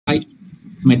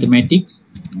Matematik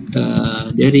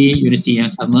dari universiti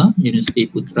yang sama, Universiti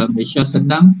Putra Malaysia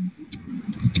Sendang,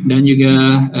 dan juga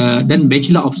dan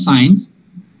Bachelor of Science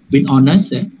with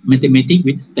Honours Matematik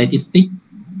with Statistik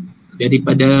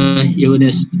daripada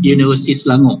Universiti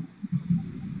Selangor.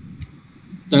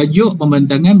 Tajuk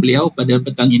pembentangan beliau pada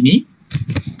petang ini,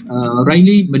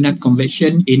 Rayleigh-Bennet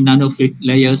Convection in Nanofluid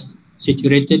Layers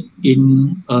Saturated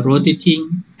in a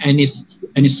Rotating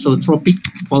Anisotropic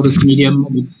Porous Medium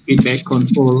with Feedback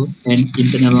Control and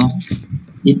Internal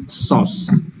Heat Source.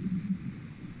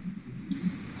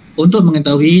 Untuk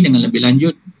mengetahui dengan lebih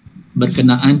lanjut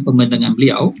berkenaan pembentangan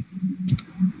beliau,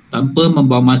 tanpa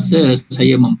membuang masa,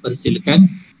 saya mempersilakan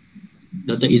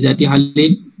Dr. Izzati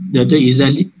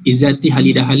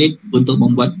Halidah Halid untuk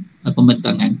membuat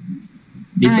pembentangan.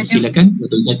 Dipersilakan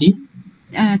Dr. Izzati.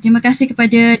 Terima kasih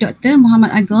kepada Dr.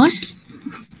 Muhammad Agos.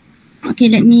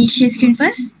 Okay, let me share screen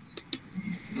first.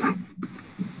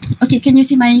 Okay, can you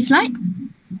see my slide?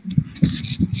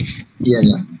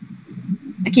 Yeah.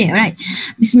 Okay, alright.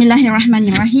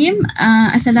 Bismillahirrahmanirrahim.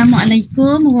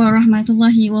 Assalamualaikum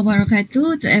warahmatullahi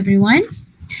wabarakatuh to everyone.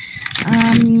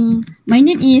 My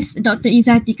name is Dr.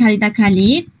 Izzati Halidah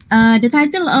Halid. The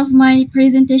title of my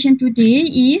presentation today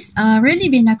is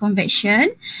Rayleigh-Bennet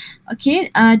Convection. Okay,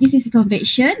 this is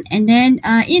convection, and then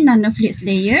in nanofluids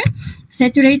layer,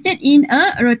 saturated in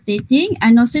a rotating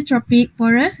anisotropic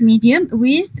porous medium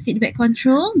with feedback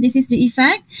control. This is the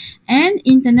effect, and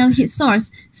internal heat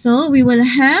source. So we will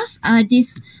have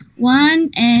this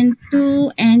 1 and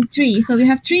 2 and 3. So we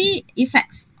have 3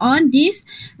 effects on this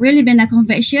Rayleigh-Bennet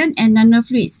convection and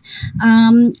nanofluids.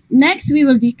 Next, we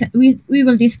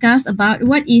will discuss about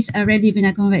what is a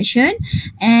Rayleigh-Bennet convection,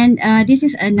 and this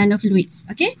is a nanofluids.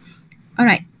 Okay, all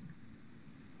right.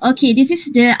 Okay, this is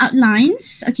the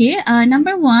outlines. Okay,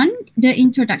 number 1, the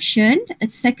introduction. The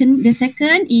second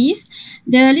is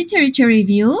the literature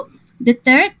review. The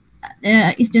third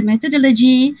is the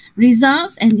methodology,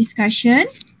 results and discussion,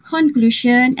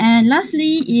 conclusion, and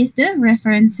lastly is the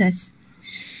references.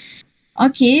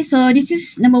 Okay, so this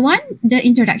is number 1, the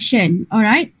introduction. All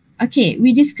right. Okay,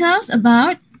 we discussed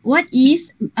about what is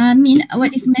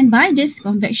meant by this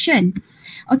convection.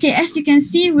 Okay, as you can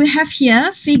see, we have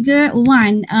here figure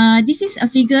 1. This is a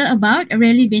figure about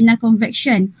Rayleigh-Bennet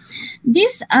convection.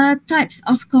 These types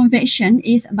of convection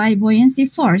is by buoyancy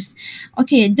force.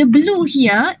 Okay, the blue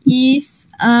here is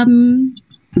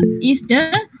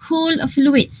the cool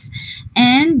fluids,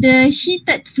 and the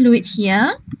heated fluid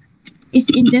here is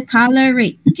in the color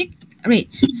red. Okay, red.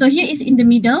 So here is in the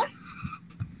middle,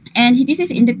 and this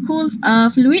is in the cool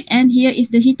fluid, and here is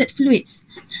the heated fluids.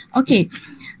 Okay,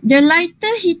 the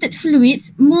lighter heated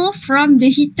fluids move from the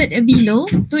heated below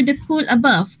to the cool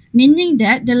above, meaning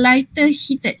that the lighter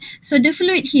heated. So the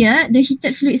fluid here, the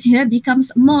heated fluids here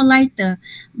becomes more lighter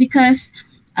because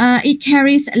it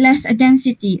carries less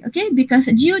density. Okay, because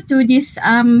due to this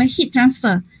heat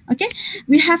transfer. Okay,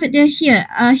 we have it here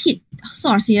heat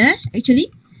source here.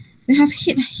 Actually, we have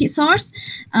heat source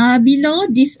below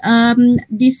this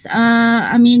this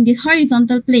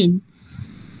horizontal plane.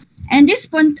 And this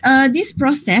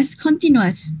process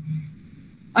continuous.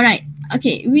 All right.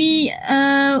 Okay. We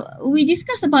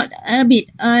discussed about a bit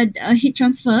heat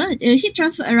transfer. Heat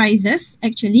transfer arises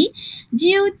actually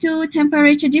due to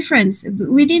temperature difference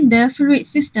within the fluid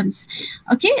systems.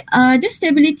 Okay. The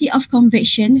stability of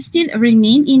convection still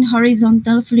remain in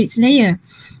horizontal fluids layer.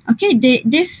 Okay,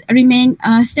 this remain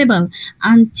stable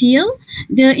until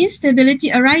the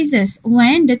instability arises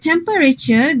when the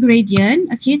temperature gradient,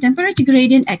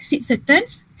 exceeds certain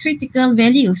critical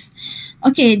values.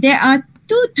 Okay, there are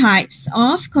 2 types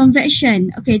of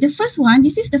convection. Okay, the first one,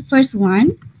 this is the first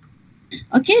one.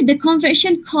 Okay, the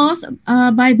convection caused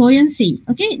by buoyancy.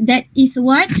 Okay, that is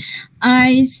what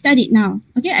I studied now.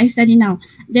 Okay, I study now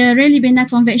the Rayleigh-Bennet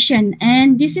convection,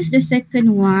 and this is the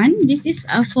second one. This is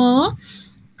for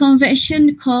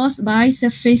convection caused by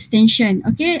surface tension.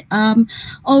 Okay,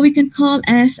 or we can call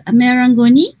as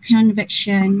Marangoni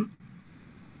convection.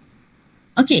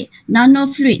 Okay,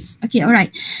 nanofluids. Okay, all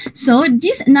right. So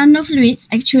these nanofluids,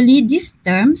 actually, these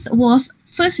terms was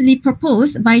firstly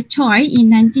proposed by Choi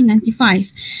in 1995,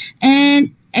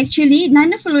 and actually,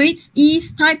 nanofluids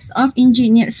is types of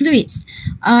engineered fluids.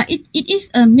 It is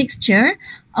a mixture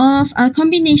of a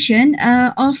combination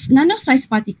of nano-sized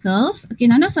particles. Okay,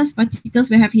 nano-sized particles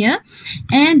we have here,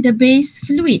 and the base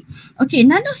fluid. Okay,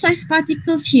 nano-sized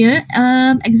particles here,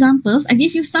 examples. I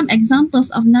give you some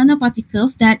examples of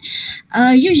nanoparticles that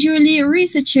usually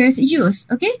researchers use,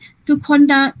 okay, to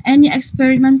conduct any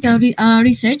experimental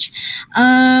research,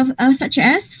 such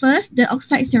as first, the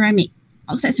oxide ceramic.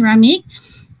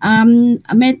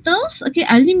 metals, okay,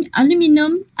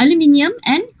 aluminium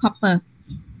and copper.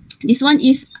 This one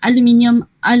is aluminium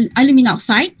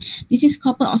oxide. This is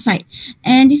copper oxide.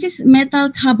 And this is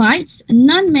metal carbides,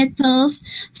 non-metals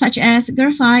such as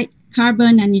graphite,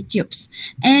 carbon nanotubes.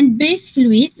 And base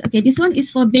fluids, okay, this one is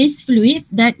for base fluids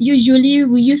that usually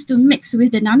we used to mix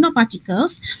with the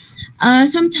nanoparticles.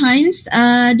 Sometimes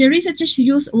the researchers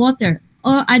use water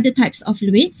or other types of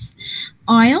fluids,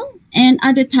 oil and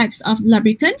other types of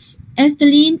lubricants,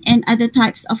 ethylene and other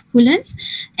types of coolants,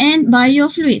 and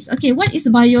biofluids. Okay, what is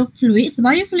biofluids?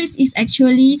 Biofluids is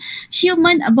actually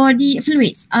human body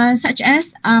fluids, such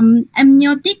as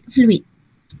amniotic fluid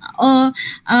or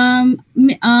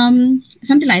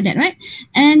something like that, right?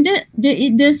 And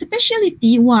the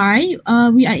specialty why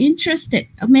we are interested,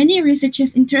 many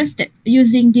researchers interested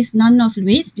using these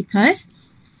nanofluids, because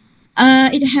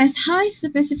it has high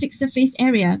specific surface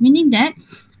area, meaning that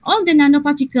all the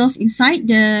nanoparticles inside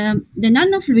the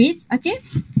nanofluids, okay,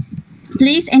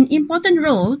 plays an important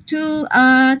role to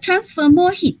transfer more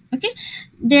heat. Okay,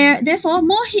 therefore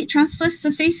more heat transfer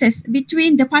surfaces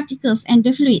between the particles and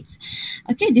the fluids.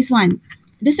 Okay, this one.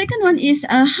 The second one is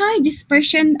a high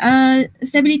dispersion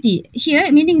stability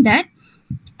here, meaning that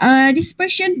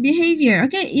dispersion behavior,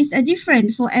 okay, is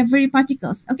different for every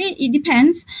particles. Okay, it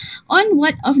depends on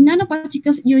what of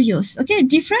nanoparticles you use. Okay,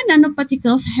 different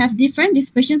nanoparticles have different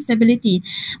dispersion stability,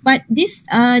 but this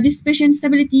dispersion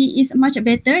stability is much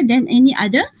better than any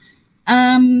other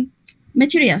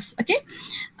materials. Okay,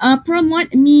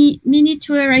 promote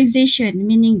miniaturization,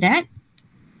 meaning that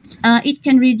it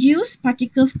can reduce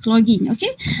particles clogging.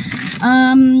 Okay.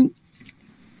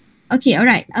 Okay, all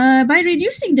right. By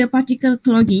reducing the particle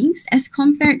cloggings as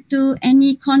compared to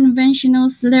any conventional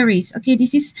slurries, okay,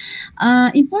 this is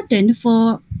important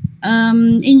for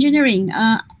engineering,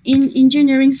 in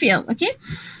engineering field, okay.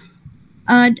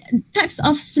 Types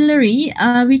of slurry,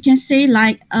 we can say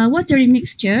like watery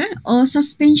mixture or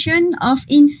suspension of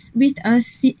with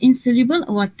insoluble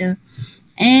water.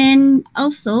 And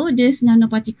also these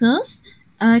nanoparticles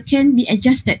can be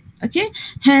adjusted, okay,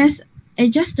 has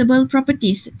adjustable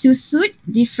properties to suit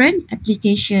different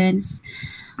applications.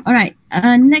 All right,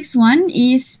 next one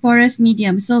is porous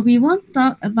medium. So we want to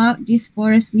talk about this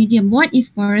porous medium. What is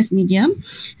porous medium?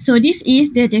 So this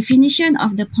is the definition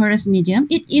of the porous medium.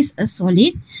 It is a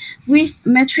solid with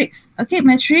matrix, okay,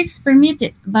 matrix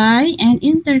permeated by an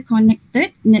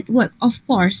interconnected network of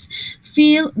pores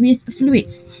filled with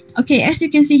fluids. Okay, as you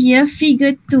can see here,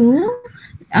 figure 2,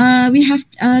 we have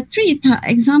three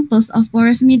examples of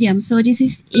porous medium. So this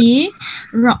is A,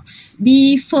 rocks,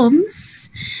 B, foams,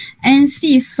 and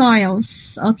C,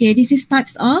 soils. Okay, this is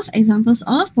types of examples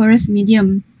of porous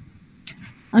medium.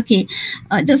 Okay,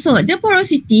 so the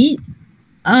porosity,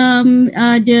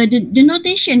 the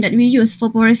notation that we use for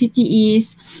porosity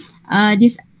is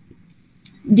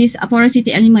this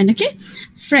porosity element. Okay,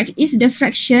 is the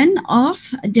fraction of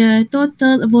the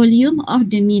total volume of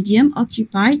the medium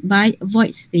occupied by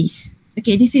void space.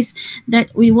 Okay, this is that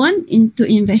we want to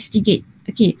investigate.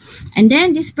 Okay, and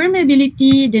then this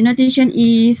permeability, the notation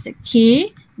is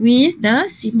K with the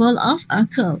symbol of a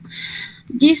curl.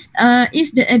 This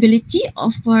is the ability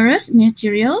of porous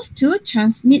materials to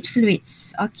transmit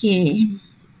fluids. Okay.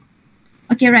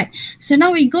 Okay, right. So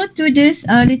now we go to this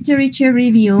literature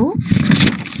review.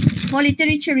 For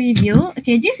literature review,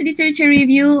 okay, this literature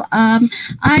review,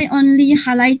 I only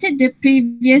highlighted the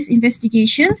previous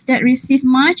investigations that received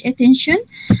much attention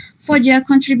for their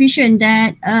contribution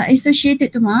that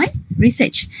associated to my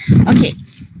research. Okay,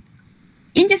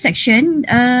 in this section,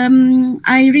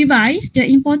 I revised the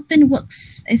important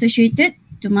works associated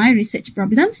to my research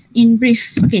problems in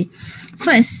brief. Okay,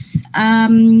 first,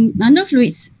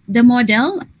 nanofluids, the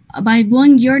model by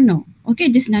Buongiorno. Okay,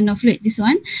 this nanofluid, this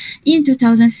one, in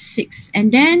 2006.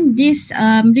 And then this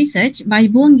research by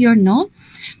Buongiorno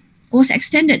was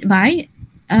extended by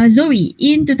Zoe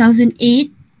in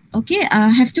 2008. Okay, I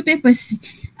have two papers.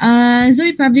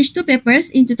 Zoe published two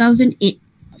papers in 2008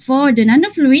 for the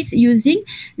nanofluids using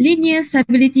linear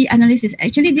stability analysis.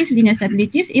 Actually, this linear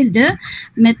stability is the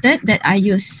method that I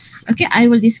use. Okay, I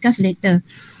will discuss later.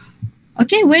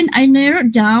 Okay, when I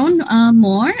narrowed down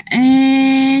more,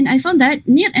 and I found that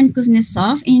Neal and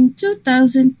Kuznetsov in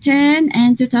 2010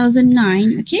 and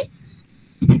 2009, okay,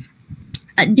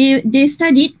 they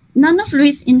studied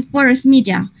nanofluids in porous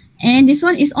media, and this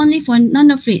one is only for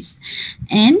nanofluids,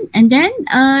 and then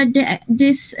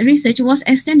this research was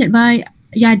extended by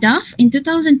Yadav in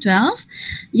 2012,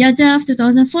 Yadav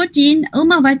 2014,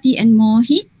 Umavati and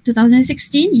Mohit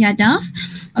 2016, Yadav.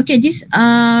 Okay, these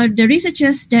are the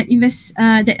researchers that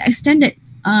extended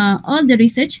all the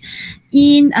research.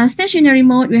 In stationary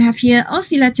mode, we have here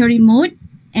oscillatory mode,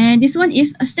 and this one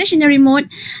is a stationary mode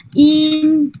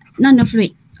in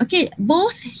nanofluid. Okay,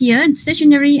 both here,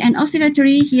 stationary and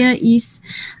oscillatory, here is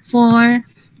for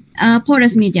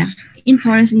porous media. In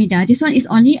porous media, this one is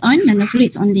only on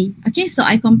nanofluids only. Okay, so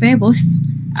I compare both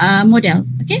model.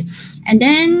 Okay, and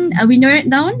then we narrow it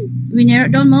down. We narrow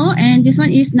it down more, and this one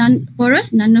is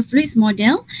non-porous nanofluids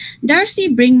model.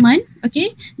 Darcy-Brinkman. Okay,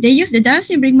 they use the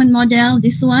Darcy-Brinkman model.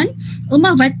 This one,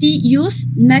 Umar-Vati use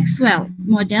Maxwell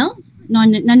model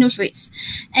nanofluids,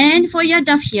 and for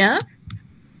Yadav here,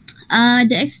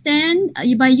 the extent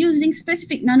by using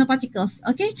specific nanoparticles.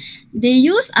 Okay, they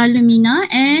use alumina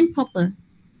and copper.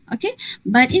 Okay,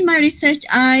 but in my research,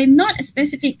 I'm not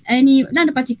specific any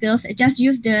nanoparticles. I just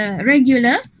use the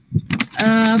regular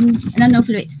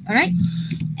nanofluids. All right,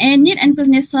 and Nir and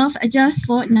Kuznetsov just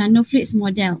for nanofluids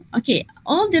model. Okay,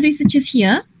 all the researchers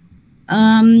here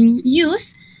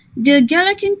use the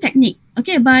Galerkin technique.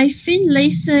 Okay, by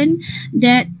Finlayson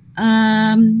that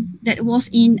was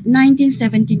in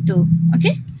 1972.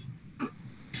 Okay,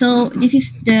 so this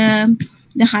is the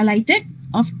highlighted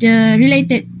of the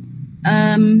related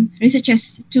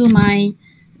researchers to my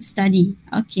study.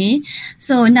 Okay,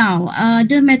 so now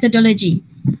the methodology.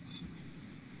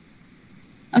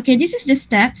 Okay, this is the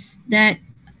steps that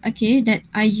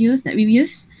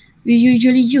we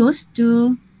usually use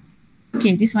to.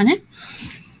 Okay, this one.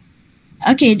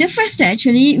 Okay, the first step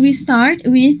actually we start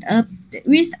with a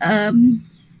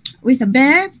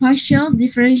bare partial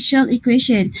differential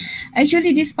equation.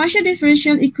 Actually, this partial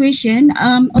differential equation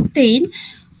obtained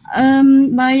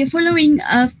by following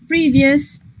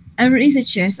previous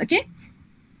researchers. Okay,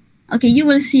 you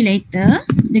will see later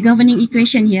the governing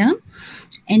equation here,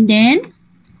 and then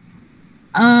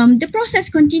the process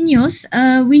continues.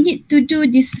 We need to do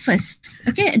this first.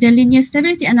 Okay, the linear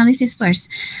stability analysis first.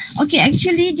 Okay,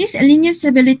 actually this linear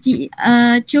stability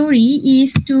theory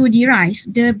is to derive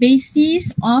the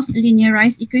basis of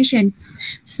linearized equation.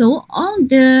 So all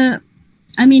the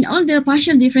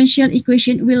partial differential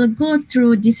equation will go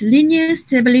through this linear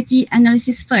stability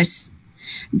analysis first.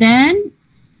 Then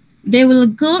they will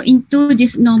go into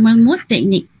this normal mode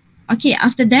technique. Okay,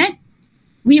 after that,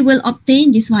 we will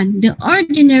obtain this one, the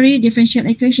ordinary differential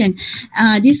equation.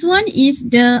 This one is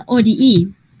the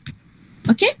ODE.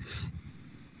 Okay,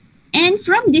 and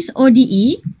from this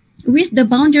ODE, with the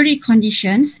boundary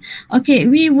conditions, okay,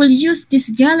 we will use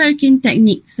this Galerkin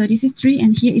technique. So this is 3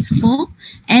 and here is 4.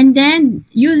 And then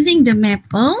using the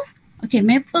Maple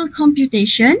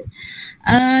computation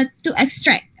to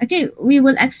extract. Okay, we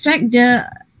will extract the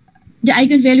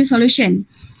eigenvalue solution.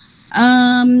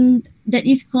 That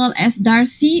is called as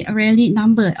Darcy-Rayleigh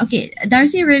number. Okay,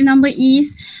 Darcy-Rayleigh number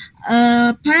is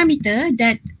a parameter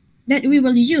that we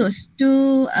will use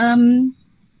to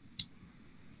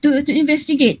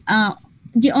investigate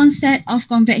the onset of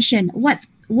convection. What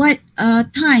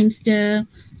times the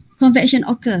convection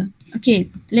occur. Okay,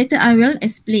 later I will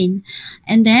explain.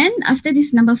 And then after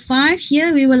this number 5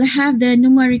 here, we will have the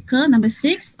numerical number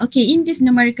 6. Okay, in this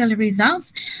numerical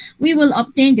results, we will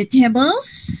obtain the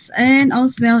tables and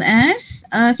as well as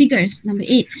figures number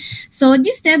 8. So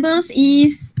this tables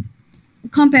is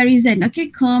comparison. Okay,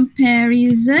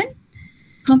 comparisons.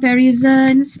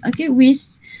 Okay,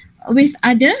 with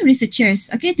other researchers.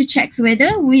 Okay, to check whether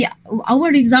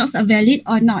our results are valid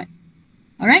or not.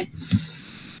 All right.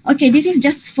 Okay, this is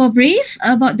just for brief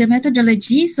about the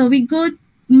methodology. So we go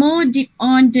more deep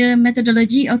on the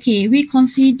methodology. Okay, we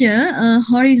consider a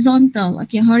horizontal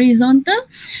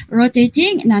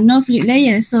rotating nanofluid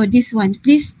layer. So this one,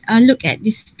 please look at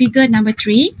this figure number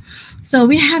 3. So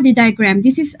we have the diagram.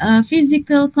 This is a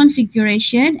physical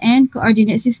configuration and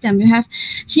coordinate system. You have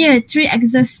here 3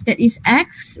 axes, that is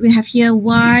X. We have here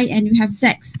Y and we have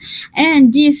Z.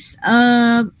 And this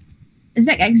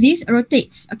Z-axis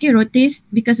rotates. Okay, rotates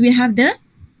because we have the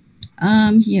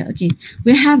here. Okay,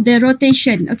 we have the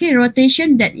rotation. Okay,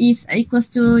 rotation that is equals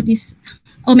to this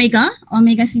omega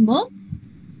symbol.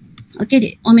 Okay,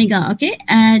 the omega. Okay,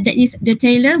 that is the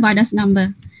Taylor-Vardas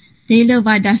number.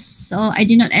 Taylor-Vardas. So I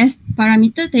did not ask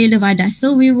parameter Taylor-Vardas.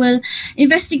 So we will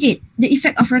investigate the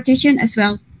effect of rotation as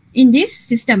well in this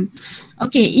system.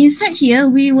 Okay, inside here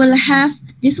we will have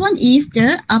this one is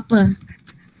the upper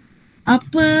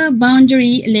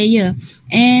boundary layer,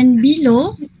 and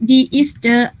below is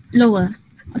the lower.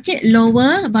 Okay,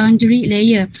 lower boundary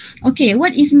layer. Okay,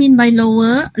 what is mean by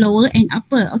lower and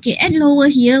upper? Okay, at lower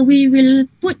here we will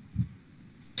put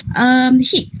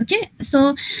heat. Okay,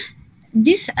 so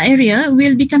this area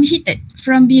will become heated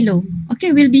from below.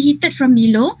 Okay, will be heated from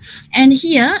below, and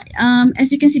here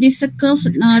as you can see these circles,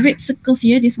 red circles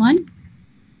here, this one.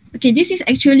 Okay, this is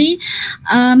actually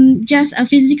just a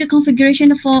physical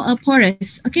configuration for a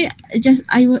porous. Okay, I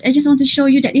just want to show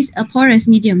you that it's a porous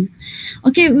medium.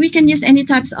 Okay, we can use any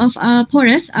types of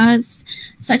porous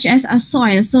such as a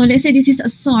soil. So let's say this is a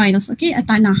soil. Okay, a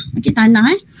tanah. Okay,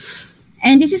 tanah.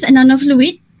 And this is a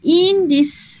nanofluid. In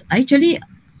this, actually,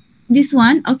 this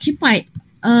one occupied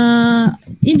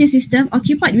in the system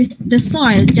occupied with the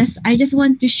soil. I just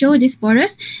want to show this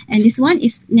porous, and this one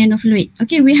is nanofluid.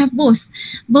 Okay, we have both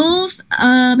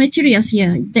materials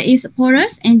here. There is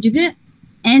porous and juga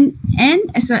and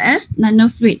as well as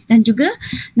nanofluids dan juga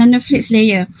nanofluids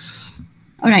layer.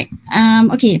 Alright.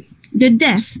 Okay, the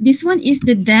depth. This one is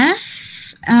the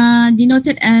depth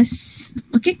denoted as,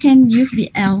 okay, can use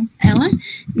BL.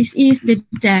 This is the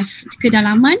depth,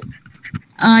 kedalaman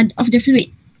of the fluid.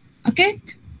 Okay,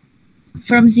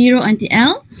 from 0 until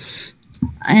L.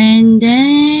 And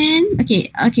then,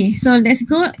 okay, so let's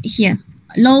go here.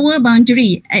 Lower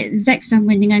boundary at Z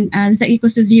sama dengan Z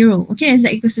equals to 0. Okay,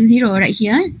 Z equals to 0 right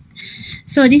here.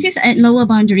 So this is at lower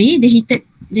boundary, the heated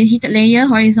layer,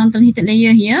 horizontal heated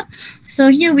layer here. So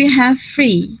here we have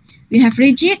free, we have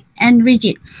rigid and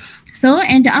rigid. So,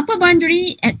 and the upper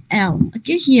boundary at L.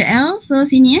 Okay, here L. So,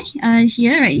 sini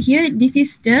here, right here, this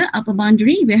is the upper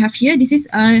boundary we have here. This is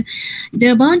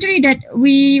the boundary that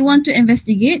we want to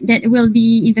investigate, that will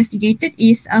be investigated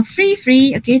is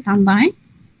free. Okay, tambah.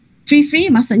 Free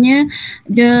maksudnya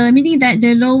the meaning that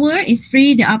the lower is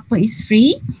free, the upper is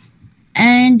free,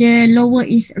 and the lower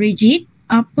is rigid,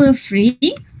 upper free,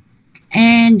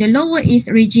 and the lower is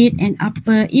rigid and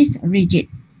upper is rigid.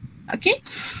 Okay.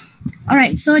 All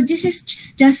right, so this is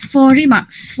just for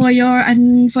remarks for your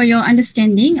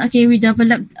understanding. Okay, we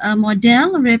developed a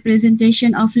model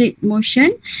representation of fluid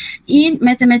motion in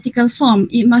mathematical form.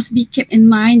 It must be kept in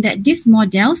mind that these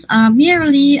models are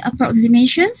merely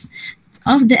approximations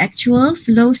of the actual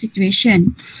flow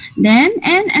situation. Then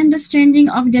an understanding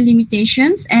of the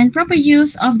limitations and proper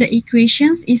use of the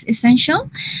equations is essential.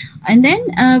 And then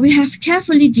we have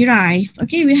carefully derived,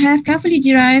 okay, we have carefully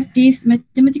derived these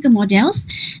mathematical models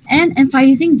and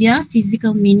emphasizing their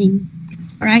physical meaning.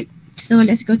 All right, so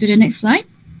let's go to the next slide.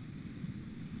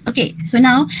 Okay, so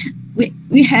now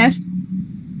we have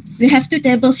two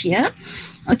tables here.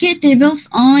 Okay, tables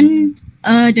on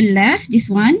the left, this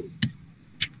one.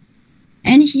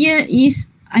 And here is,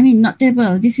 I mean, not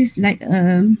table, this is like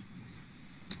a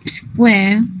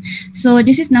square. So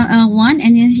this is now 1,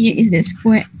 and then here is the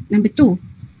square number 2.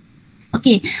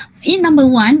 Okay, in number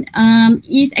 1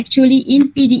 is actually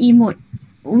in PDE mode.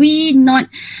 We not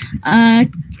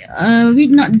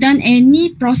done any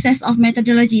process of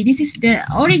methodology. This is the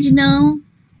original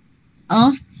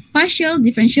of partial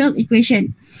differential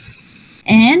equation.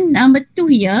 And number 2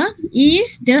 here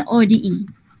is the ODE.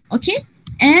 Okay.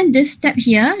 And the step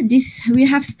here, we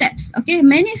have steps. Okay,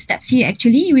 many steps here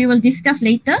actually. We will discuss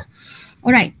later.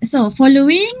 All right. So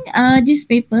following this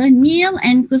paper, Neil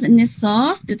and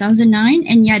Kuznetsov 2009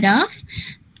 and Yadav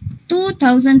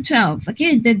 2012.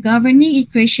 Okay, the governing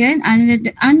equation under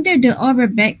the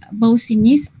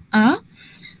Overbeck-Boussinis are.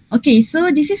 Okay,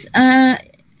 so this is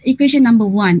equation number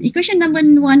 1. Equation number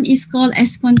 1 is called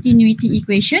as continuity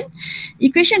equation.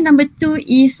 Equation number 2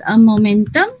 is a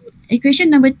momentum. Equation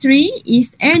number 3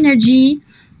 is energy,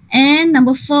 and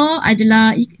number 4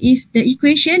 adalah is the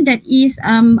equation that is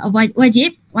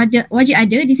wajib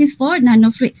ada. This is for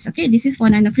nanofluids. Okay, this is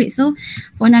for nanofluids. So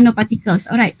for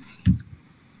nanoparticles. Alright.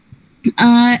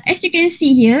 As you can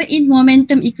see here in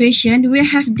momentum equation, we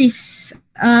have this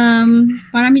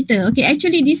parameter. Okay,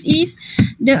 actually this is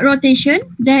the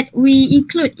rotation that we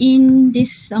include in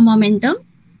this momentum.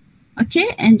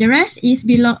 Okay, and the rest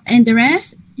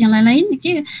yang lain,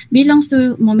 okay, belongs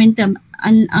to momentum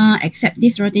except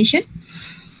this rotation.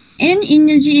 And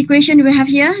energy equation we have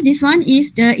here, this one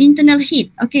is the internal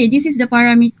heat. Okay, this is the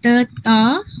parameter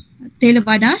Taylor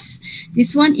Badas.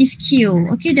 This one is Q.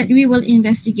 Okay, that we will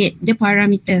investigate the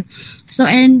parameter. So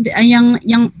and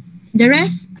yang the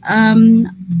rest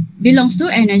belongs to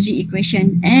energy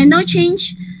equation, and no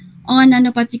change on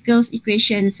nanoparticles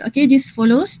equations. Okay, this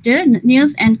follows the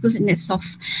Niels and Kuznetsov.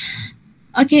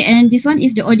 Okay, and this one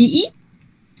is the ODE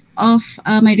of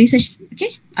my research.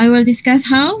 Okay, I will discuss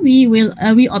how we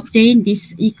obtain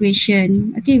this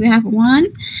equation. Okay, we have 1,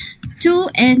 2,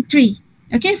 and 3.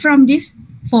 Okay, from this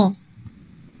 4.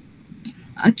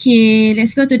 Okay,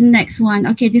 let's go to the next one.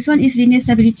 Okay, this one is linear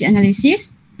stability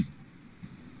analysis.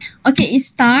 Okay, it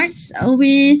starts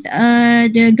with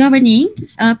the governing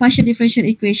partial differential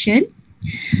equation.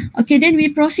 Okay, then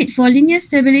we proceed for linear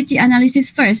stability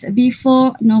analysis first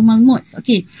before normal modes.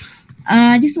 Okay,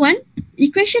 this one,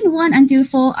 equation 1 until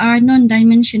 4 are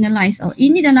non-dimensionalized. Oh,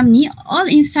 ini dalam ni, all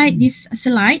inside this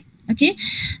slide okay,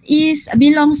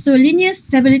 belongs to linear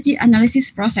stability analysis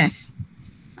process.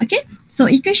 Okay, so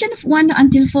equation 1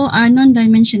 until 4 are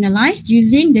non-dimensionalized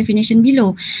using definition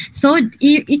below. So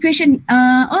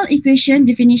all equation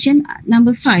definition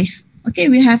number 5. Okay,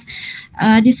 we have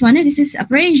this one. This is a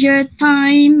pressure,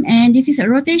 time, and this is a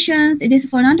rotations. It is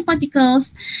for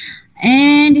nanoparticles,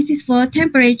 and this is for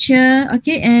temperature.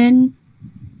 Okay, and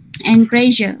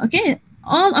pressure. Okay,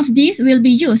 all of these will be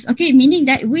used. Okay, meaning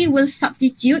that we will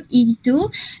substitute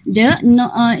into the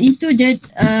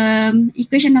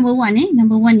equation number 1.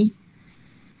 Number 1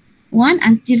 1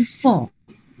 until 4.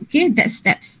 Okay, that's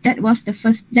steps. That is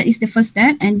the first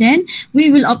step, and then we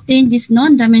will obtain this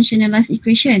non-dimensionalized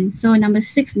equation. So number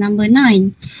 6, number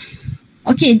 9.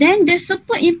 Okay, then the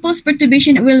superimposed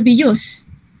perturbation will be used,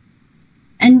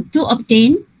 and to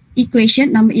obtain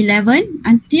equation number 11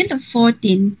 until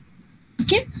 14.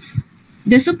 Okay,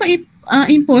 the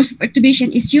superimposed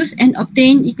perturbation is used and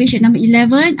obtain equation number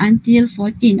 11 until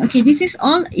 14. Okay, this is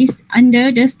all is under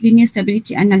the linear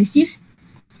stability analysis.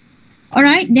 All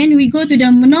right, then we go to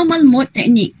the normal mode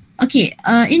technique. Okay,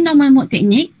 in normal mode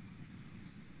technique,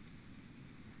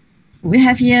 we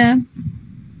have here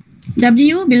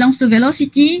W belongs to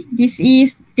velocity. This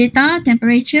is theta,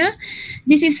 temperature.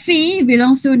 This is phi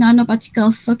belongs to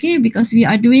nanoparticles. Okay, because we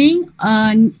are doing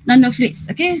nanofluids.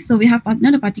 Okay, so we have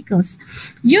nanoparticles.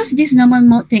 Use these normal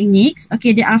mode techniques.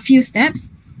 Okay, there are few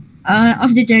steps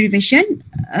of the derivation,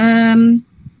 and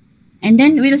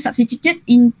then we'll substitute it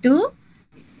into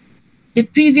the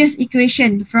previous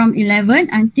equation from 11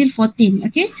 until 14.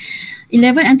 Okay,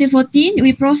 11 until 14,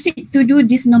 we proceed to do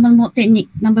this normal mode technique,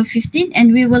 number 15,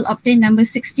 and we will obtain number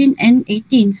 16 and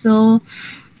 18. So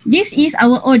this is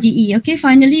our ODE. Okay,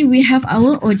 finally we have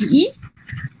our ODE.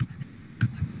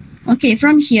 Okay,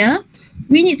 from here,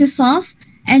 we need to solve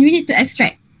and we need to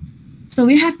extract. So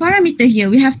we have parameter here.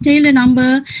 We have Taylor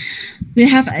number. We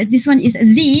have this one is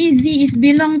Z. Z is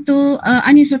belong to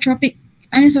anisotropic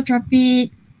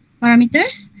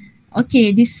parameters.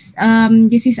 Okay, this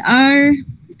is R.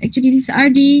 Actually, this is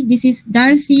RD. This is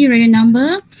Darcy Rayleigh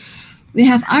number. We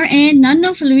have Rn,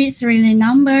 nanofluids Rayleigh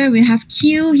number. We have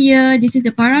Q here. This is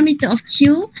the parameter of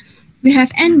Q. We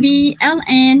have NB,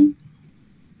 Ln,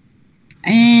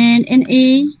 and Na.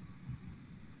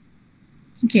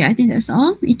 Okay, I think that's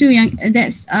all.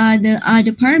 That's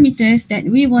the parameters that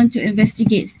we want to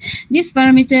investigate. These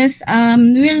parameters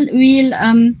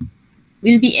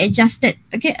will be adjusted,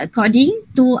 okay, according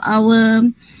to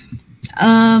our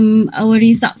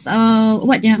results,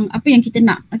 apa yang kita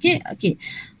nak, okay,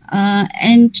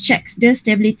 and checks the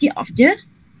stability of the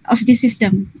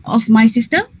system, of my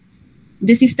system,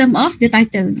 the system of the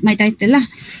title, my title lah.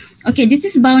 Okay, this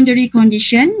is boundary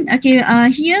condition. Okay,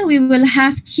 here we will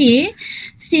have K.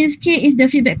 Since K is the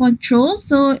feedback control,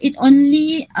 so it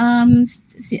only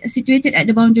situated at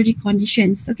the boundary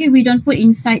conditions. Okay, we don't put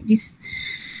inside this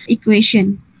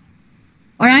equation.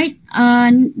 All right.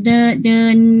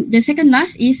 The second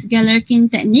last is Galerkin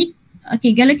technique.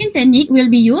 Okay, Galerkin technique will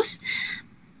be used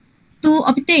to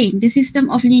obtain the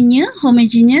system of linear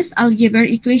homogeneous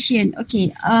algebraic equation.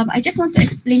 Okay. I just want to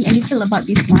explain a little about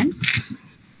this one.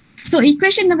 So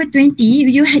equation number 20,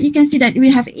 you can see that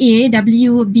we have A,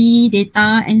 W, B,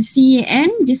 data, and C,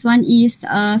 and this one is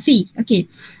phi. Okay.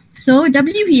 So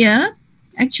W here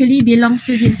actually belongs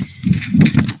to this.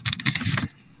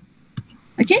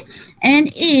 Okay, and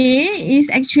A is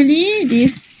actually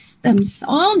these terms,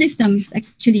 all these terms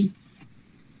actually.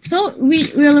 So we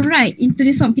will write into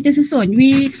this form. Kita susun.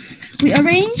 We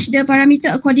arrange the parameter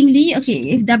accordingly.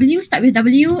 Okay, if W start with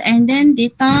W and then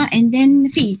data and then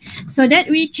phi, so that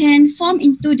we can form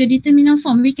into the determinant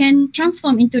form. We can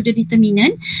transform into the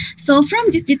determinant. So from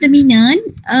this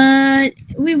determinant,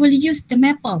 we will use the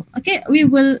maple. Okay, we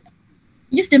will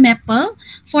use the maple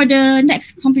for the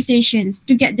next computations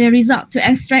to get the result, to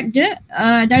extract the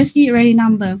Darcy Rayleigh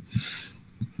number.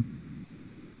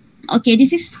 Okay,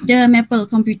 this is the maple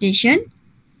computation.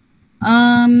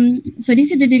 So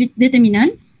this is the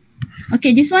determinant.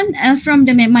 Okay, this one from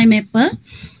the my maple,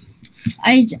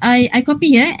 I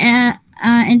copy here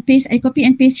and paste. I copy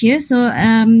and paste here. So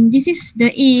this is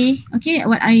the A. Okay,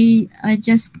 what I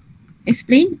just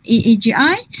explain,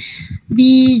 AGI,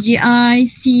 BGI,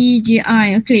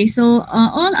 CGI. Okay, so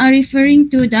all are referring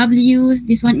to W.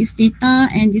 This one is theta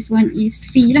and this one is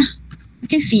phi lah.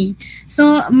 Okay, phi.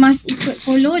 So must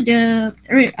follow the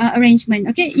arrangement.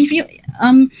 Okay, if you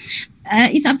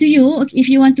it's up to you. If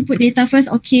you want to put data first,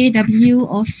 okay, W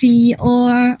or phi,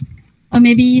 or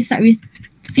maybe start with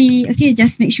phi. Okay,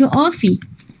 just make sure all phi.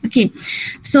 Okay,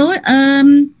 so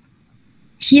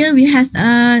Here we have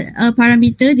a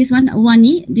parameter. This one,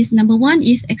 this number 1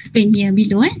 is explained here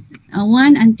below.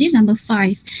 1 until number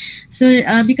 5. So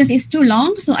because it's too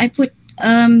long, so I put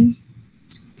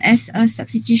as a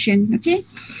substitution. Okay.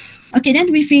 Okay,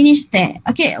 then we finish there.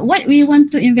 Okay, what we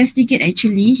want to investigate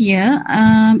actually here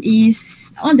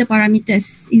is all the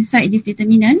parameters inside this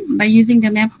determinant by using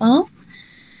the maple.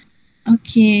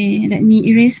 Okay, let me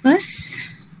erase first.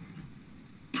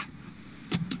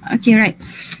 Okay, right.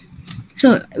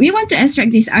 So we want to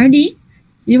extract this RD.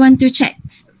 We want to check,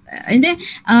 and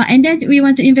then we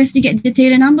want to investigate the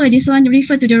Taylor number. This one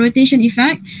refer to the rotation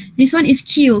effect. This one is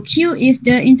Q. Q is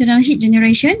the internal heat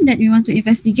generation that we want to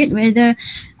investigate whether.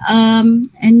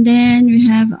 And then we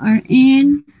have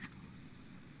Rn,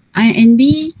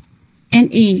 INB,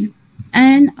 and A,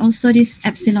 and also this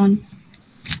epsilon.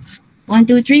 1,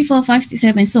 2, 3, 4, 5, 6,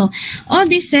 7. So all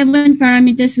these 7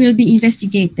 parameters will be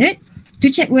investigated to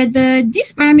check whether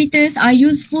these parameters are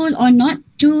useful or not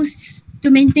to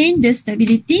maintain the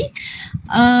stability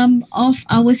of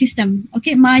our system.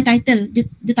 Okay, my title,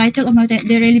 the title of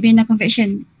the Rayleigh-Benner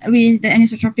convection with the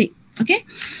anisotropic. Okay,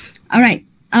 all right.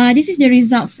 This is the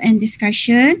results and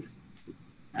discussion.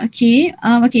 Okay,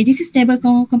 okay, this is table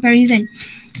comparison.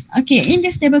 Okay, in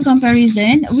this table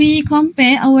comparison, we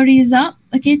compare our result.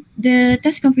 Okay, the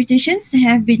test computations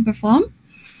have been performed.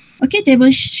 Okay, table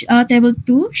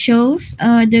 2 shows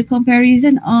the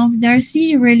comparison of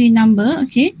Darcy-Rayleigh number.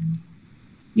 Okay,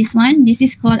 this one, this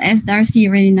is called as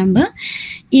Darcy-Rayleigh number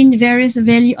in various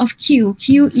value of Q.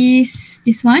 Q is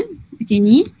this one.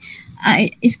 Okay,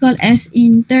 it's called as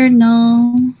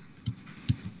internal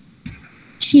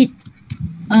heat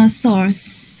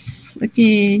source.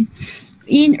 Okay,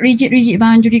 in rigid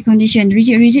boundary condition.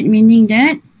 Rigid meaning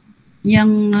that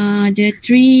yang the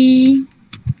 3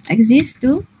 exists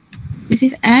too. This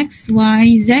is X,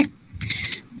 Y, Z.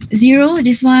 0,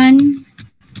 this one.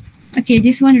 Okay,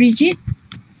 this one rigid.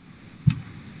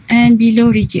 And below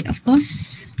rigid, of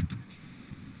course.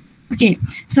 Okay,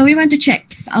 so we want to check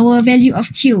our value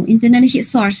of Q, internal heat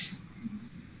source.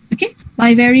 Okay,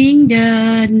 by varying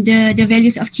the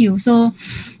values of Q. So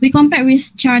we compare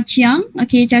with Chia-Chiang.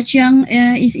 Okay, Chia-Chiang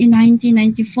is in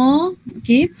 1994.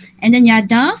 Okay, and then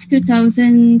Yadav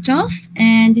 2012,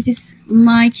 and this is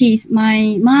my case,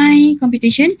 my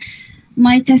computation,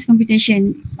 my test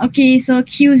computation. Okay, so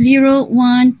Q0,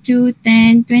 1, 2,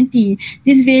 10, 20.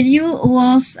 This value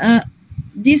was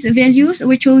these values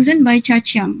were chosen by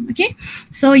Chia-Chiang. Okay,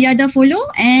 so Yadav follow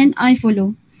and I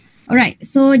follow. All right,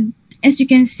 so as you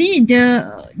can see,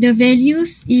 the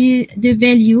values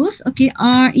okay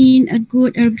are in a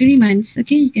good agreements.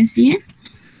 Okay, you can see it.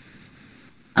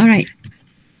 All right.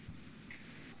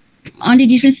 Only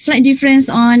slight difference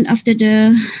on after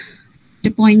the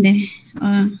point there.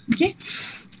 Okay,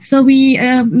 so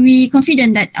we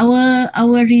confident that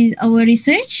our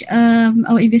research,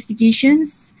 our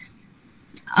investigations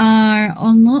are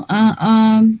almost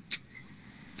are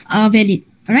valid.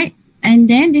 All right. And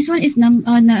then this one is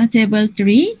table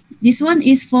 3. This one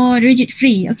is for rigid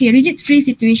free. Okay, rigid free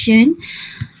situation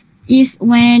is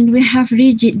when we have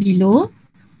rigid below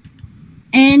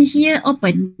and here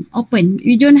open.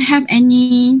 We don't have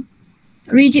any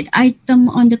rigid item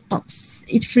on the tops.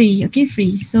 It's free. Okay,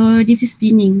 free. So this is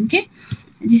spinning. Okay,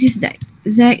 this is Z.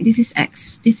 This is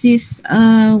X. This is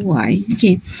Y.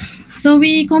 Okay, so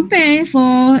we compare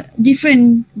for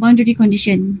different boundary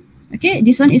condition. Okay,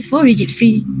 this one is for rigid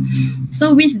free.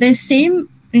 So with the same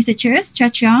researchers,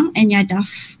 Chia-Chiang and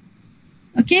Yadav.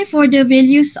 Okay, for the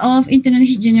values of internal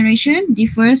heat generation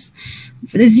differs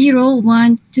for the 0,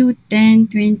 1, 2, 10,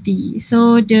 20.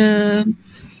 So the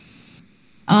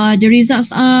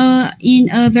results are in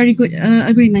a very good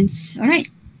agreements. All right.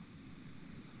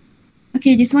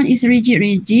 Okay, this one is rigid,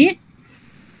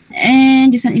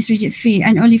 and this one is rigid free.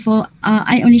 And only for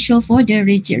I only show for the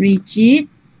rigid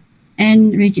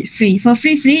and rigid free. For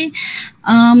free,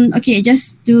 okay,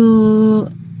 just to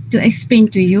explain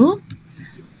to you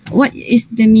what is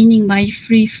the meaning by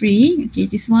free. Okay,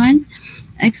 this one,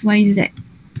 X, Y, Z.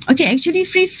 Okay, actually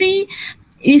free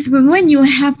is when you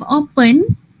have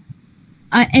open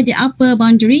at the upper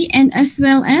boundary and as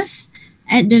well as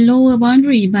at the lower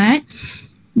boundary, but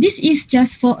this is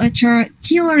just for a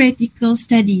theoretical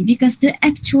study because the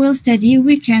actual study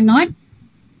we cannot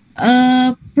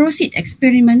proceed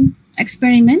experiment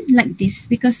like this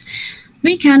because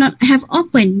we cannot have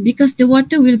open because the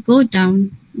water will go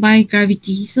down by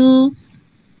gravity. So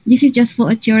this is just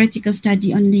for a theoretical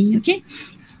study only. Okay,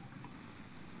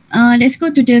 let's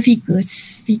go to the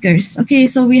figures. Okay,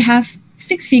 so we have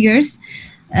 6 figures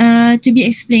to be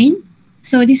explained.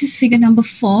 So this is figure number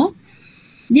 4.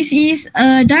 This is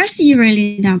a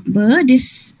Darcy-Rayleigh number.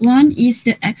 This one is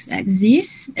the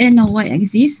x-axis and no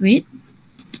y-axis. Wait.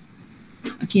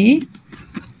 Okay.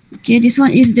 Okay, this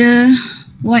one is the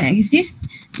y-axis.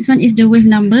 This one is the wave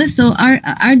number. So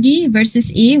RD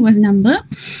versus A wave number.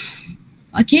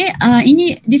 Okay,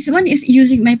 this one is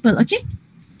using maple. Okay,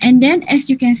 and then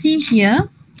as you can see here,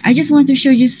 I just want to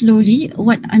show you slowly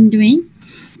what I'm doing.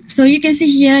 So you can see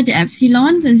here the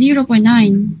epsilon 0.9,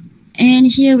 and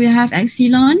here we have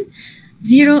epsilon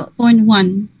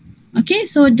 0.1. Okay,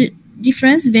 so the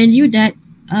difference value that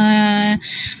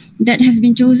that has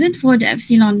been chosen for the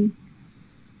epsilon.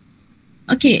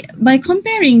 Okay, by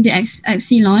comparing the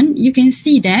epsilon, you can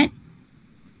see that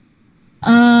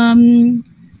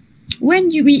when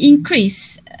we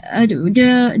increase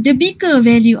the bigger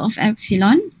value of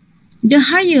epsilon,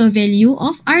 the higher value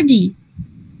of RD,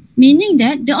 meaning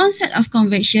that the onset of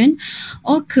convection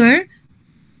occur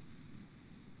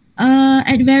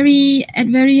at very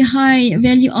high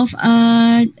value of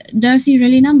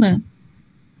Darcy-Rayleigh number.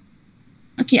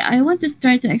 Okay, I want to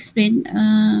try to explain.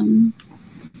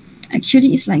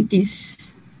 Actually, it's like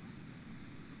this.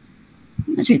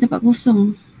 Nak cari tempat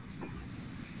kosong.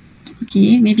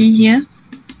 Okay, maybe here.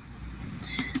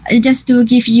 Just to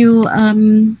give you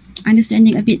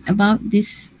understanding a bit about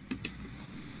this.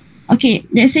 Okay,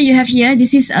 let's say you have here,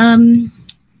 this is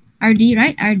RD,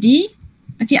 right? RD.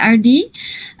 Okay, RD.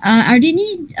 RD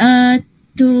need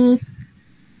to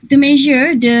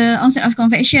measure the onset of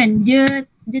convection. The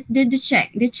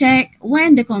check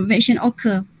when the convection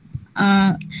occur.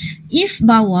 If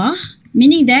bawah,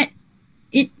 meaning that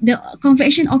the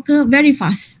convection occur very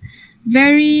fast.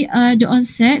 The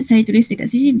onset, saya tulis dekat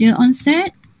sini, the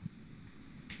onset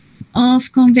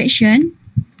of convection,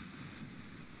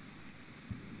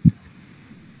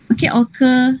 okay,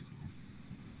 occur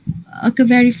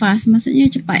very fast, maksudnya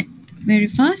cepat, very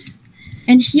fast.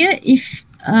 And here, if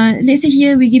let's say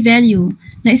here we give value,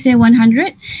 let's say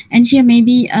 100, and here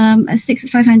maybe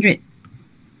 500.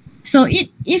 So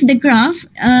if the graph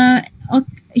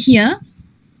here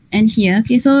and here,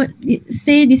 okay, so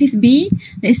say this is B,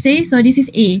 let's say, so this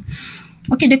is A.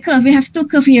 Okay, the curve, we have two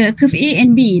curve here, curve A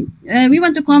and B. We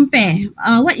want to compare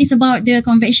what is about the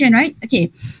convection, right? Okay,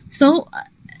 so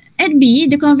at B,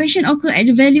 the convection occur at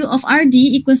the value of RD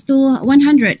equals to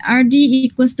 100. RD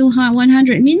equals to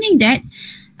 100, meaning that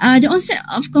the onset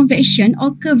of convection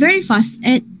occur very fast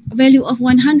at value of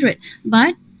 100.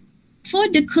 But for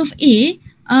the curve A,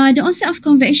 the onset of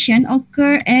convection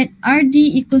occur at RD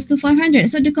equals to 500.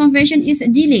 So the convection is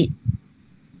delayed.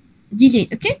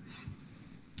 Okay?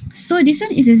 So this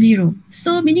one is a 0.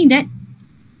 So meaning that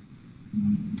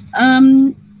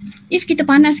if kita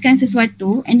panaskan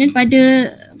sesuatu and then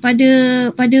pada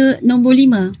nombor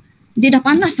 5, dia dah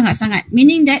panas sangat-sangat.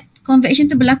 Meaning that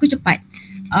convection tu berlaku cepat.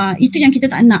 Itu yang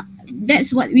kita tak nak.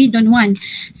 That's what we don't want.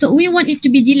 So we want it to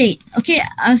be delayed. Okay?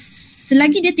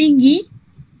 Selagi dia tinggi,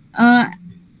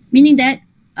 meaning that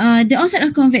the onset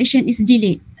of convection is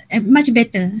delayed, much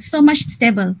better, so much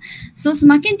stable. So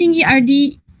semakin tinggi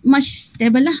RD, much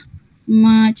stable lah,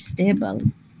 much stable.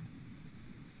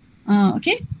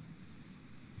 Okay.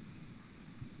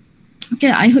 Okay,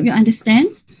 I hope you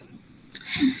understand.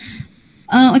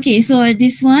 Okay, so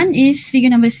this one is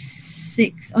figure number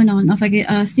 6. Oh no, not figure.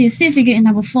 Still figure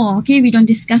number 4. Okay, we don't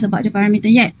discuss about the parameter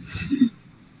yet.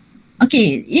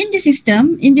 Okay, in the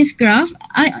system, in this graph,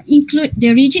 I include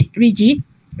the rigid,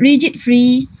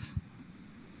 free.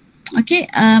 Okay,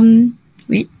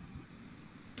 wait.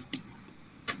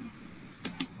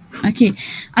 Okay,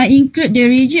 I include the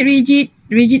rigid,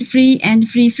 free, and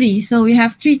free. So we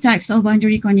have 3 types of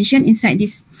boundary condition inside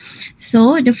this.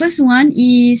 So the first one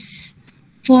is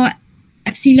for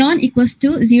epsilon equals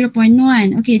to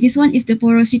 0.1. Okay, this one is the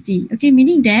porosity. Okay,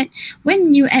 meaning that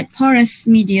when you add porous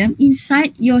medium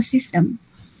inside your system,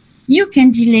 you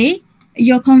can delay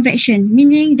your convection,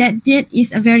 meaning that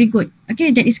is a very good.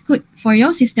 Okay, that is good for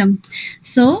your system.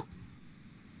 So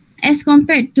as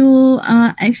compared to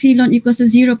epsilon equals to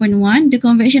 0.1, the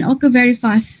convection occur very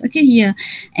fast. Okay, here.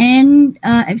 And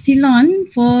epsilon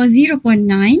for 0.9,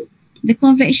 the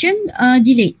convection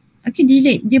delayed. Okay,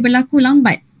 delayed. Dia berlaku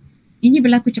lambat. Ini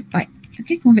berlaku cepat.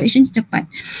 Okay, convection cepat.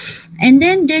 And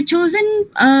then the chosen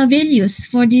values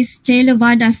for this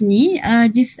Taylor-Vardas ni,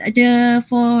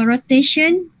 for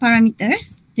rotation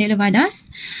parameters, Taylor-Vardas,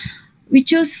 we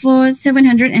chose for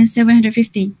 700 and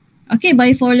 750. Okay,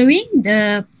 by following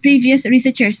the previous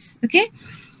researchers. Okay.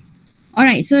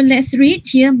 Alright, so let's read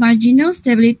here. Marginal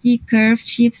stability curve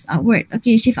shifts upward.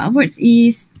 Okay, shift upwards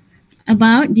is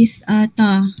about this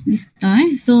this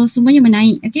so semuanya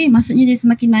menaik. Okay, maksudnya dia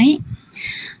semakin naik.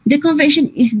 The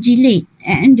convection is delayed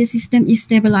and the system is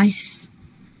stabilized.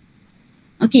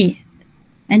 Okay,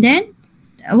 and then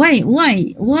why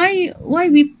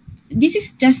we, this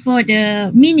is just for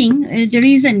the meaning, the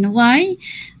reason why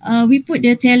we put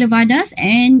the tailor vadas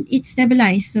and it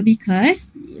stabilized. So because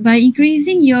by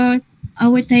increasing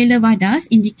our tailor vadas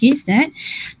indicates that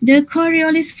the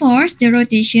Coriolis force, the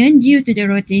rotation, due to the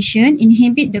rotation,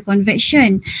 inhibit the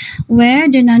convection, where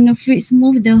the nanofluids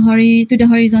move to the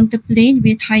horizontal plane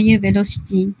with higher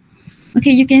velocity.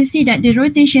 Okay, you can see that the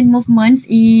rotation movements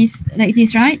is like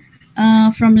this, right?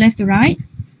 From left to right.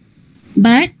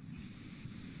 But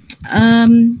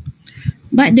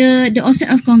the offset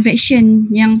of convection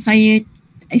yang I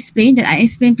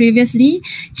explained previously,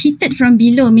 heated from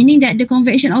below, meaning that the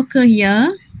convection occur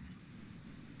here.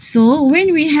 So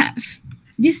when we have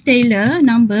this Taylor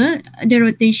number, the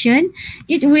rotation,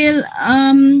 it will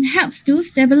helps to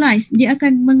stabilize. Dia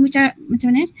akan macam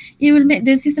mana? It will make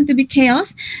the system to be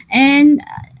chaos, and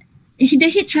the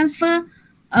heat transfer.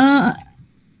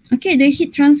 The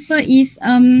heat transfer is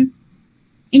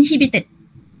inhibited.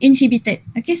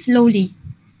 Okay, slowly.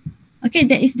 Okay,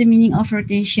 that is the meaning of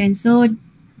rotation. So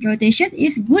rotation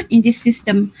is good in this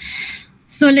system.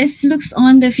 So let's look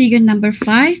on the figure number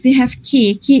 5. We have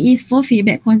K. K is for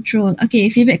feedback control. Okay,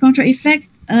 feedback control effect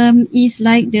is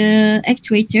like the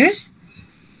actuators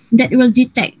that will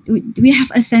detect. We have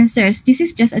a sensors. This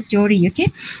is just a theory, okay?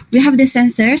 We have the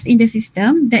sensors in the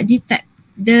system that detect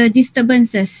the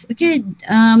disturbances, okay,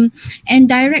 and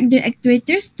direct the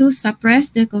actuators to suppress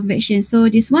the convection. So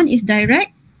this one is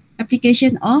direct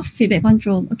application of feedback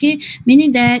control, okay,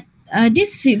 meaning that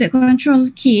this feedback control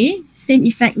K, same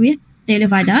effect with Taylor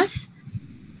vadas.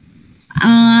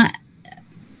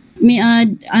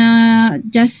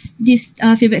 Just this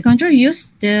feedback control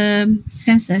use the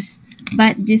sensors,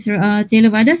 but this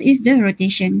Taylor vadas is the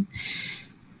rotation.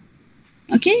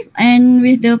 Okay, and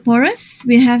with the porous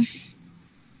we have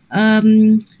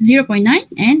 0.9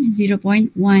 and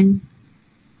 0.1.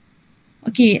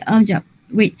 Okay,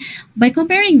 wait. By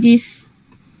comparing this,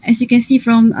 as you can see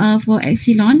from for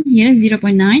epsilon here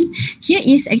 0.9, here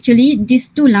is actually this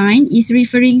two line is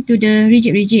referring to the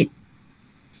rigid.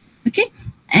 Okay,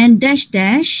 and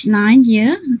dash line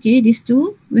here. Okay, these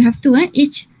two we have two.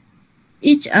 Each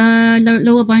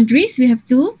lower boundaries we have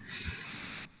two.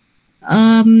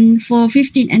 For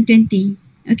 15 and 20.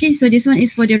 Okay, so this one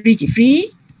is for the rigid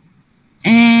free.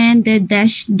 And the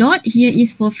dash dot here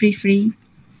is for free.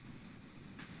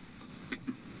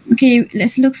 Okay,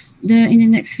 let's look in the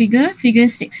next figure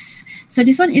 6. So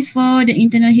this one is for the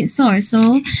internal heat source.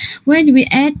 So when we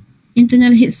add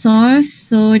internal heat source,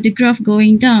 so the graph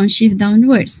going down, shift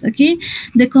downwards, okay,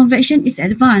 the convection is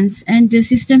advanced and the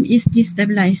system is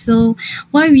destabilized. So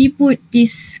why we put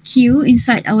this Q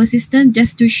inside our system,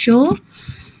 just to show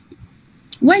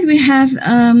when we have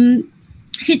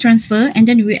heat transfer and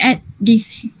then we add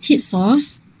this heat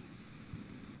source,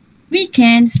 we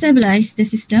can stabilize the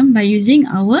system by using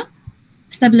our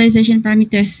stabilization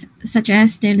parameters such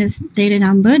as Taylor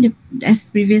number, as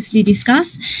previously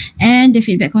discussed, and the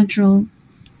feedback control.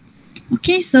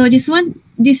 Okay, so this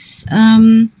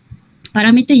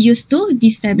parameter used to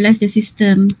destabilize the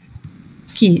system.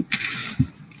 Okay.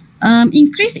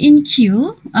 Increase in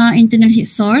Q, internal heat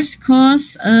source,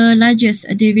 causes a large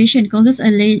deviation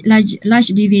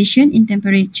in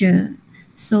temperature.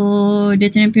 So the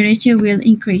temperature will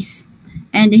increase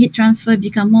and the heat transfer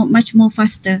become much more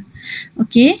faster.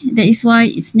 Okay, that is why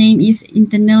its name is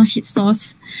internal heat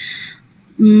source.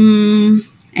 And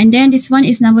then this one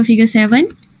is number figure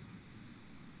 7.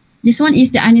 This one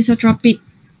is the anisotropic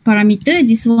parameter.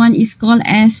 This one is called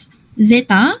as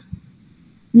zeta,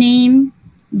 name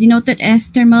denoted as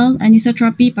thermal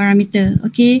anisotropy parameter.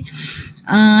 Okay,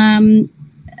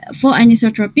 for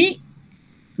anisotropic,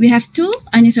 we have two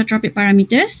anisotropic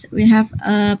parameters. We have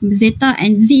zeta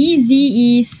and z.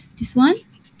 Z is this one.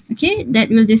 Okay, that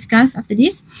we'll discuss after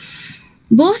this.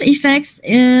 Both effects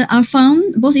are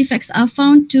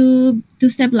found to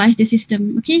stabilize the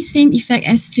system. Okay, same effect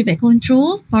as feedback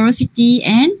control, porosity,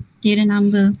 and Taylor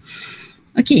number.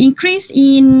 Okay, increase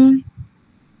in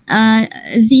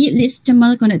Z leads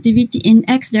thermal conductivity in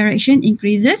X direction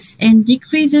increases and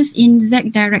decreases in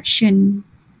Z direction.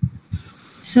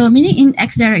 So meaning in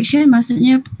X direction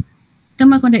maksudnya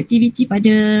thermal conductivity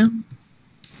pada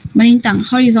melintang,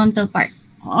 horizontal part,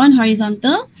 on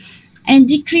horizontal, and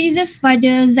decreases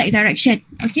pada Z direction.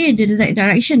 Okay, the Z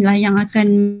direction lah yang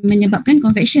akan menyebabkan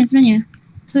convection sebenarnya.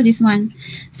 So this one.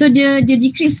 So the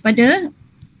decrease pada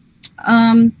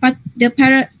the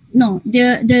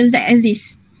Z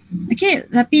axis. Okay,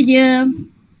 tapi dia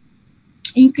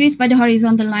increase pada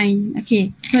horizontal line.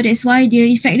 Okay, so that's why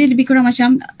the effect dia lebih kurang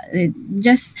macam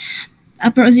just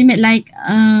approximate like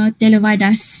Taylor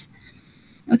vadas.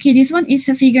 Okay, this one is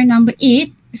a figure number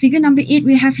 8. Figure number 8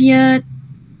 we have here.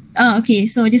 Okay,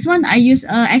 so this one I use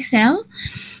Excel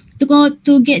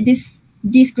to get this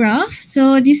graph.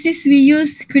 So this is we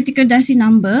use critical density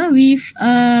number with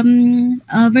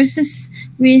versus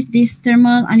with this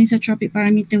thermal anisotropic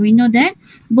parameter. We know that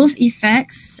both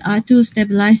effects are to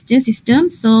stabilize the system.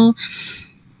 So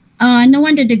no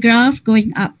wonder the graph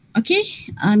going up. Okay,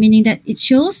 meaning that it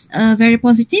shows very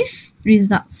positive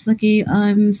results. Okay,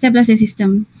 stabilize the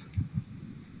system.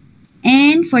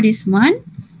 And for this one,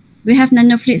 we have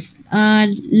nanofluids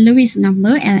Lewis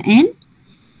number Ln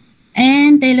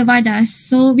and Taylor Vardas.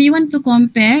 So we want to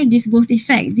compare this both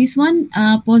effect. This one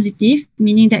positive,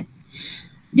 meaning that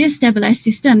this stabilized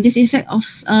system. This effect of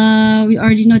we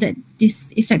already know that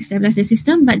this effect stabilize the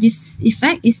system, but this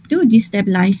effect is to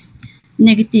destabilize.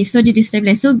 Negative, so they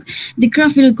destabilize. So the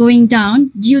graph will going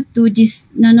down due to this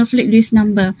nanofluid Lewis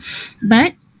number.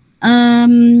 But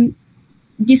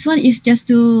this one is just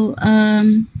to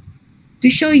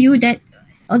show you that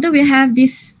although we have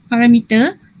this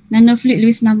parameter nanofluid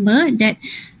Lewis number that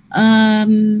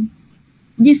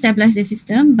destabilize the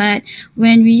system, but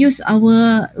when we use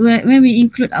when we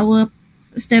include our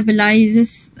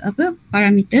stabilizers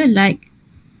parameter like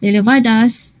Taylor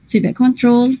Vardas, feedback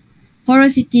control,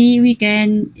 porosity, we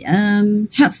can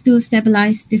helps to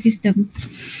stabilize the system.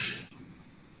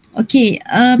 Okay,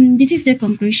 this is the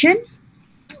conclusion.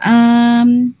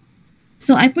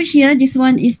 So I put here, this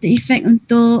one is the effect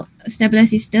untuk stabilize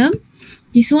system.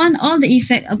 This one, all the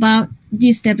effect about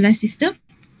destabilize system.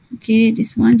 Okay,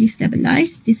 this one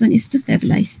destabilize, this one is to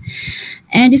stabilize.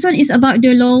 And this one is about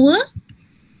the lower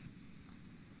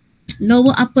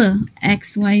upper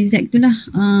X, Y, Z itulah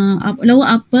lower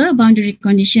upper boundary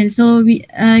condition. So we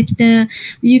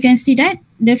you can see that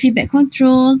the feedback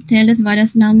control, Taylor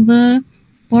Vardas number,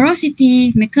 porosity,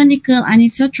 mechanical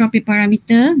anisotropic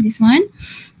parameter, this one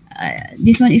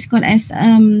is called as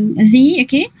Z,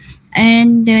 okay,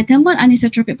 and the thermal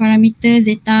anisotropic parameter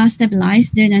zeta stabilize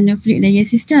the nanofluid layer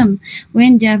system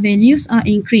when their values are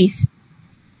increased.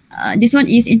 This one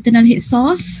is internal heat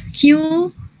source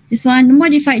Q. This one,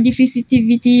 modified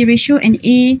diffusivity ratio Na,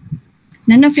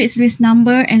 nanofluid Lewis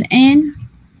number Ln,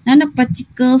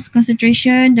 nanoparticles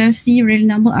concentration, Darcy real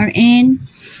number Rn,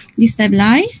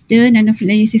 destabilize the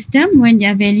nanofluid layer system when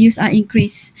their values are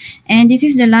increased. And this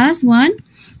is the last one.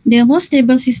 The most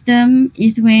stable system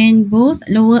is when both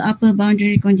lower upper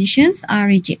boundary conditions are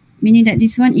rigid, meaning that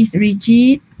this one is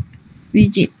rigid.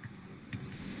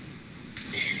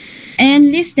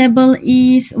 And least stable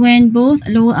is when both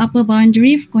lower upper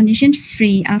boundary condition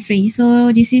are free.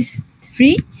 So this is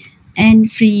free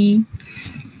and free.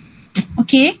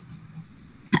 Okay.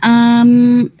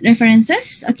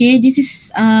 References. Okay, this is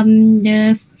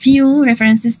the few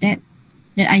references that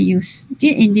I use.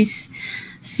 Okay, in this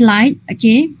slide.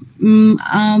 Okay,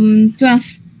 12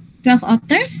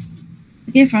 authors.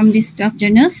 Okay, from these 12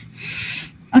 journals.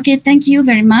 Okay, thank you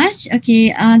very much. Okay,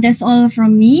 that's all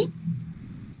from me.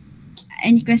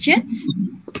 Any questions?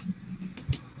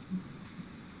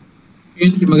 Okay,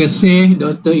 terima kasih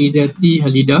Dr. Idati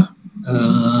Halidah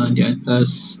di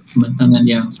atas pembentangan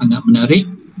yang sangat menarik.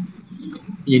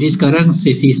 Jadi sekarang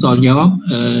sesi soal jawab.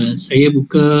 Saya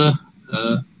buka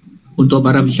untuk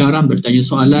para pensyarah bertanya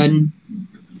soalan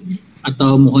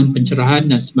atau mohon pencerahan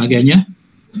dan sebagainya.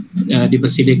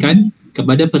 Dipersilakan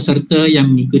kepada peserta yang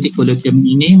mengikuti Kolokium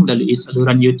ini melalui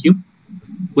saluran YouTube.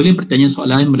 Boleh bertanya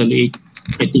soalan melalui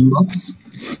chatting box.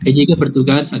 Saya juga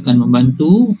bertugas akan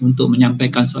membantu untuk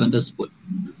menyampaikan soalan tersebut.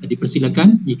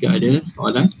 Dipersilakan jika ada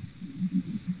soalan.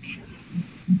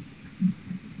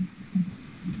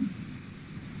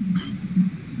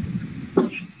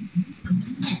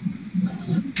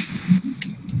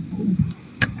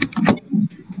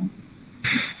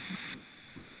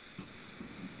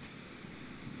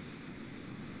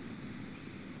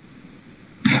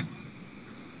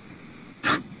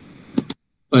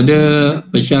 Pada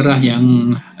pensyarah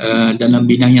yang dalam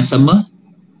bidang yang sama,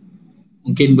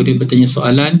 mungkin boleh bertanya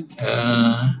soalan.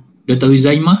 Dr.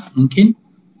 Uzaimah mungkin,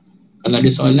 kalau ada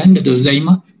soalan Dr.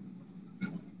 Uzaimah.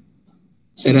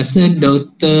 Saya rasa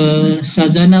Dr.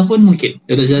 Shazana pun mungkin,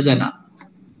 Dr. Shazana.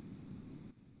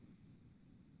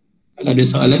 Kalau ada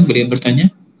soalan boleh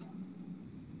bertanya.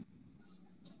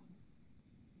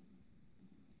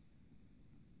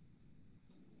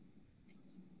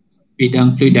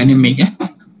 Bidang fluid dynamic ya.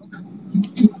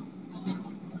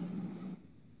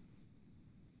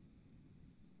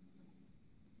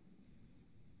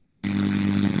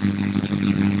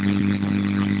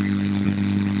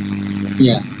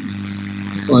 Ya.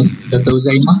 Dr.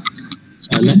 Uzaimah.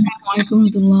 Assalamualaikum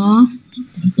warahmatullahi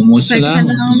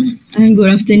wabarakatuh. And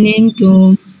good afternoon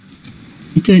to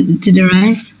to the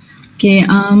rest. Okay,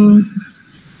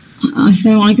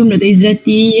 Assalamualaikum Dr.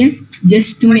 Izzati, ya.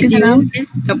 Just to meet you,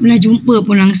 tak pernah jumpa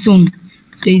pun langsung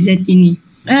Dr. Izzati ni.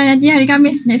 Nanti hari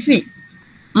Khamis next week.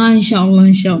 InsyaAllah.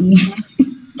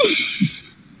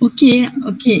 Okay,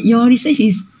 your research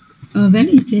is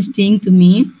very interesting to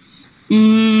me.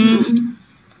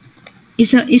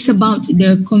 It's about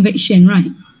the convection, right?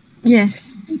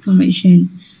 Yes. Convection.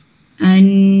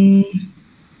 And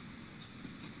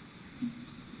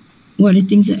what the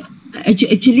things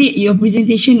actually your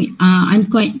presentation, I'm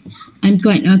quite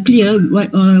clear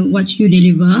what you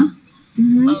deliver.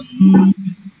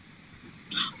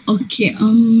 Okay,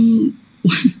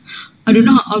 I don't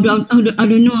know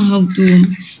how to,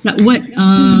 like, what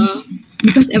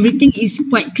because everything is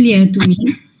quite clear to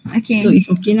me. Okay. So it's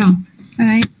okay now.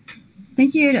 Alright.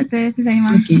 Thank you, Dr.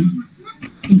 Zaimah. Okay.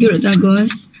 Thank you, Dr.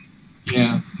 Agus.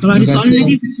 Ya. Kalau ada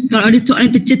soalan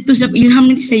tercetus dapat ilham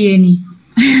nanti saya ni.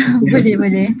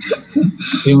 Boleh.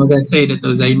 Terima kasih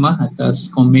Dr. Zaimah atas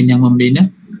komen yang membina.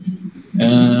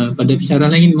 Pada bicara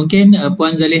lain mungkin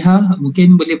Puan Zaleha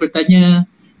mungkin boleh bertanya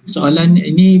soalan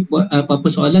ini. Apa-apa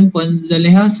soalan Puan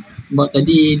Zaleha? Sebab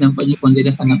tadi nampaknya Puan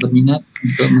Zaleha sangat berminat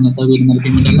untuk mengetahui dengan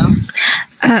lebih mendalam.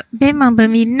 Memang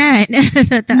berminat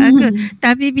tak aku.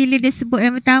 Tapi bila dia sebut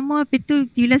yang pertama, lepas tu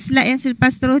bila slide yang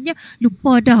selepas terusnya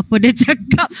lupa dah apa dia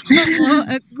cakap.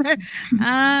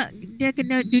 Dia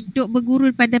kena duduk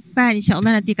berguru pada depan.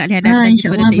 InsyaAllah nanti Kak Leha datang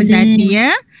jumpa Dr. Izzati, ya.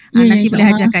 Nanti boleh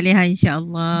ajar Kak Leha,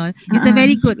 insyaAllah. It's a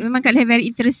very good. Memang Kak Leha very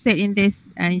interested in this,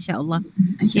 insyaAllah.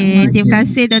 Okay, terima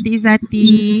kasih Dr.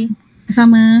 Izzati.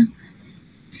 Sama.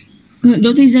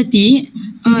 Dr. Izzati,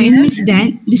 it means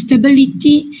that the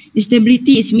stability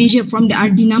is measured from the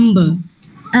RD number.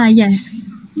 Yes.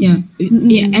 Yeah.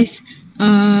 As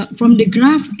from the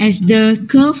graph, as the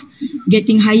curve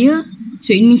getting higher,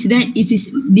 so it means that it is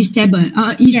stable.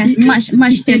 Yes, much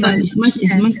stable. It's much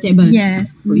stable.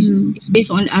 Yes. So it's based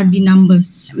on RD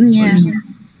numbers. Yeah.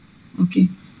 Okay.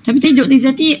 Tapi tadi Dr.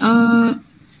 Izzati,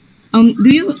 do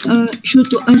you show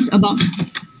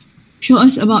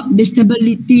us about the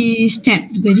stability step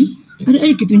tadi?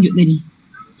 Ada kita tunjuk tadi?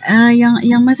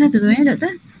 Yang mana satu tu ya,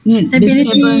 Doktor? Yeah,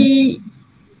 stability.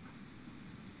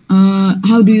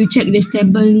 How do you check the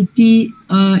stability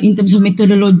in terms of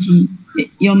methodology?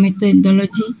 Your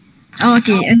methodology? Oh,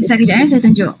 okay. Sekejap saya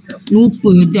tunjuk.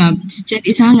 Lupa dah.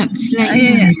 Cantik sangat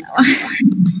slide.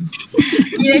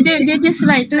 Ya. Dia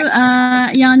slide tu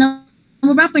yang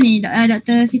nombor berapa ni,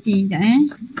 Dr. Siti?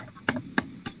 Sekejap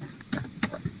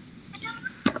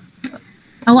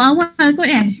Awal-awal kot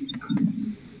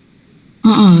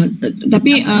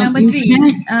tapi number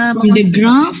 3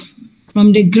 from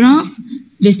the graph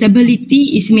the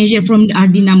stability is measured from the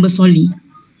RD number solely.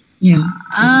 Yeah.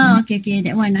 Okay,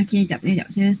 that one. Okay,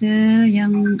 sekejap. Saya rasa yang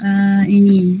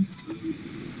ini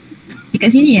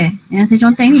dekat sini yang saya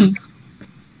conteng ni.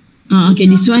 Okay,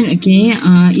 this one. Okay,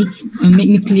 it's make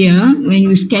me clear when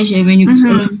you sketch and when you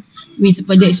with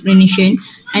further explanation.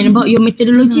 And about your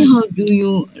methodology, how do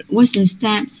you, what's the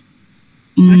steps?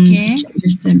 Okay. Check the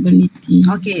stability.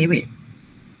 Okay, wait.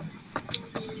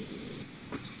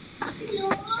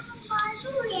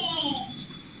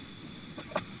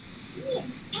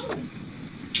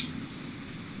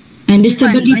 And the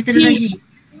stability methodology.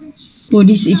 For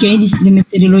this, okay, this is the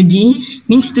methodology.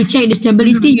 Means to check the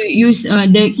stability, you use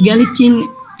the Gallatin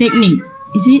technique.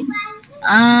 Is it?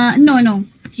 No.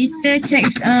 Kita check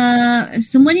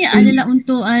semua ni adalah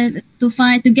untuk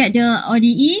to get the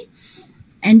ODE,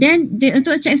 and then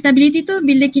untuk check stability tu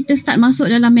bila kita start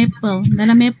masuk dalam Maple.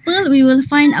 Dalam Maple we will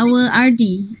find our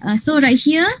RD. So right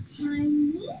here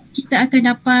kita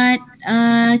akan dapat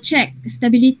check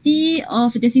stability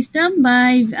of the system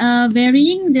by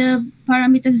varying the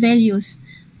parameters values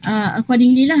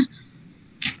accordingly lah.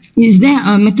 Is there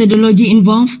a methodology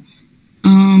involved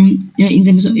in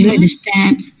terms of like the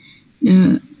steps?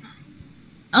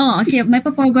 Okay,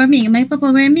 Maple programming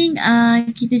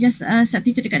kita just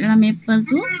substitute dekat dalam Maple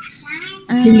tu.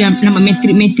 Nama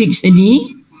matrix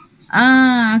tadi.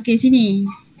 Okay, sini.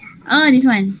 This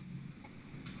one.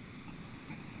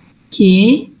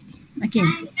 Okay.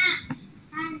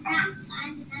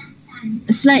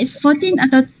 Slide 14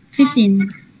 atau 15?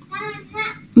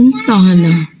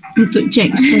 Entahlah. Untuk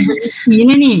check stability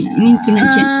lah ni. Ni tu nak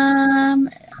check.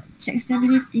 Check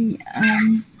stability.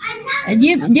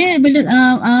 Dia belum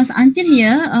until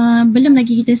here belum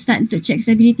lagi kita start untuk check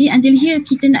stability. Until here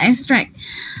kita nak extract,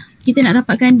 kita nak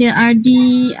dapatkan the RD.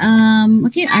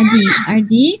 Okay,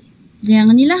 RD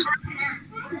yang ni lah.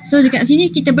 So dekat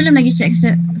sini kita belum lagi check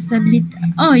stability.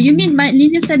 Oh, you mean by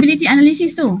linear stability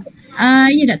analysis tu?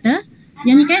 Ya, Doktor.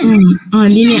 Yang ni kan?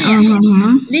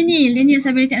 Linear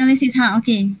stability analysis.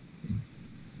 Okay.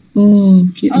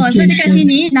 So dekat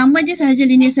sini nama je sahaja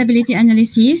linear stability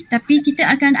analysis, tapi kita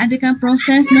akan adakan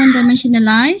proses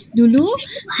non-dimensionalized dulu,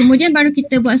 kemudian baru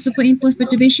kita buat superimpose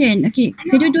perturbation. Okay,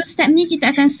 kedua-dua step ni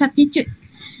kita akan substitute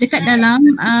dekat dalam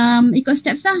ikut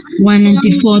steps lah. 1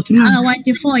 nanti 4 tu lah. 1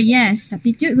 to 4, yes.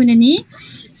 Substitute guna ni.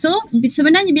 So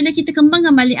sebenarnya bila kita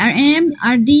kembangkan balik RM,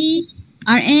 RD,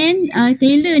 RN,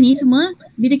 Taylor ni semua,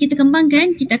 bila kita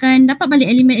kembangkan, kita akan dapat balik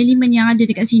elemen-elemen yang ada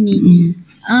dekat sini.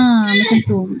 Macam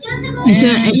tu. As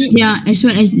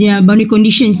well as their boundary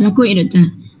conditions lah kot ya Doktor?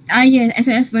 Yes, as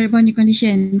well as boundary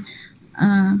condition.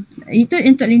 Itu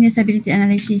untuk linear stability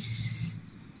analysis.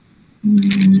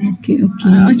 Okay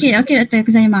Dr.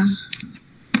 Kuzaimah.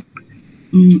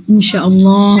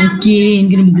 InsyaAllah. Okay,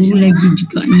 kena berguru lagi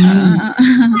juga ni.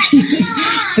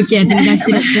 Okay, terima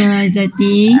kasih Dr.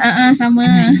 Zati.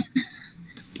 Sama.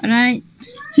 Alright.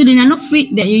 So the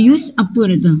nanofluid that you use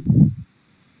apa Dr.?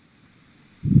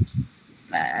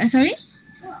 Sorry?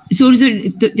 So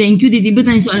thank you, tiba-tiba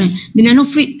tanya soalan. The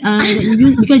nanofluid that you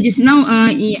use, because just now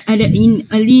in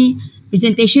early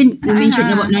presentation you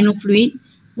mentioned about nanofluid.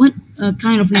 What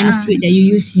kind of nanofluid that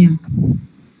you use here?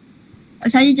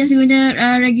 Saya just guna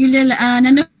regular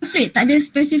nanofluid, tak ada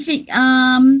spesifik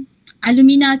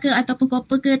alumina ke ataupun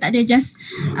copper ke, tak ada, just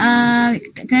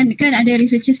kan ada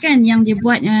researchers kan yang dia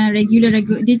buat regular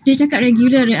dia cakap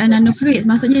regular nanofluids,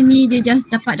 maksudnya ni dia just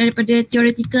dapat daripada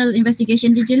theoretical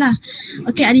investigation dia je lah.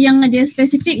 Okay, ada yang dia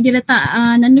spesifik, dia letak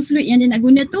nanofluid yang dia nak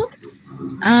guna tu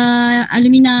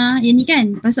alumina yang ni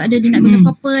kan, lepas tu ada dia nak guna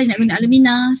copper, dia nak guna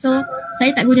alumina. So saya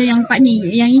tak guna yang part ni,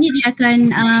 yang ini dia akan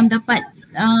dapat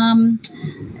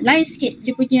lain sikit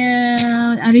dia punya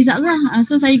result lah.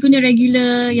 So saya guna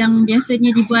regular yang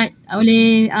biasanya dibuat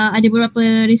oleh ada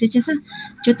beberapa researchers lah.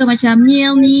 Contoh macam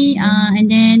Neil ni, and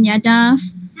then Yadav.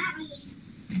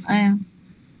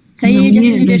 Saya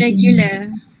just guna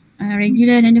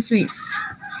regular nanofluids.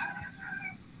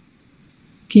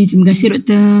 Okay, terima kasih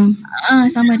Doktor.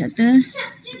 Sama Doktor.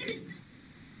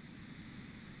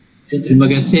 Terima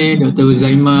kasih Dr.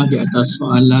 Uzaimah di atas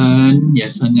soalan yang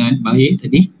sangat baik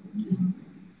tadi.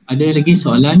 Ada lagi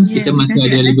soalan? Kita masih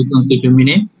ada lebih kurang 7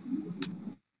 minit.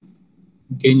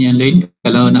 Mungkin yang lain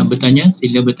kalau nak bertanya,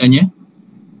 sila bertanya.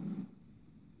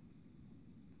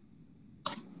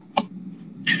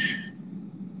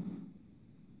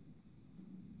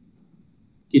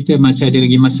 Kita masih ada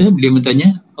lagi masa, boleh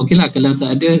bertanya. Okeylah, kalau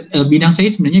tak ada, bidang saya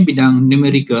sebenarnya bidang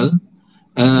numerical.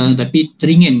 Tapi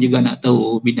teringin juga nak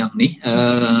tahu bidang ni.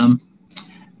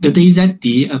 Dr.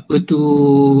 Izzati, apa tu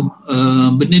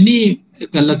benda ni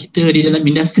kalau kita di dalam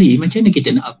industri, macam mana kita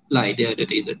nak apply dia,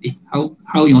 Dr. Izzati?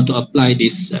 How you want to apply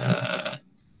this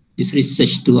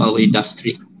research to our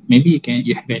industry? Maybe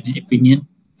you have an opinion.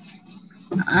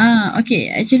 Okay,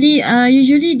 actually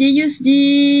usually they use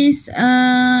this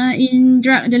in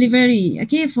drug delivery,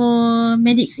 okay, for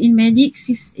medics in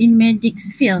medics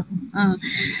field.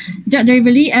 Drug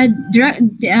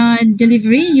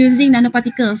delivery using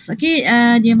nanoparticles, okay,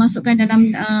 dia masukkan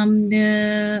dalam the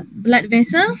blood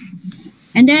vessel,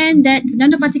 and then that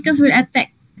nanoparticles will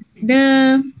attack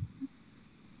the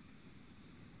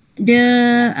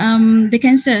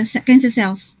cancer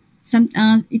cells.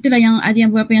 Itulah yang ada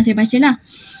yang beberapa yang saya baca lah.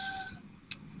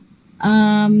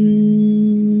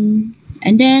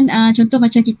 And then contoh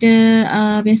macam kita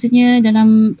biasanya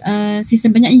dalam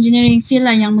sistem banyak engineering field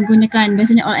lah yang menggunakan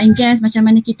biasanya oil and gas, macam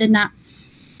mana kita nak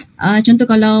contoh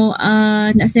kalau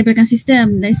nak stabilkan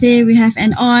sistem, let's say we have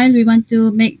an oil, we want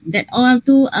to make that oil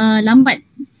tu lambat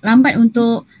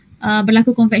untuk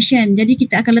berlaku convection, jadi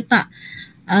kita akan letak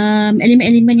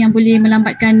elemen-elemen yang boleh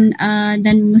melambatkan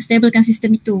dan menstabilkan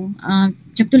sistem itu.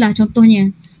 Macam itulah contohnya.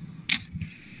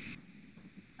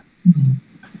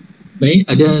 Baik,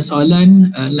 ada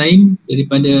soalan lain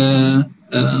daripada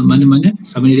mana-mana,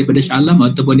 sama daripada Shah Alam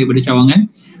ataupun daripada cawangan.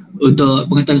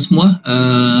 Untuk pengetahuan semua,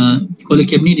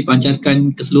 Kolokium ni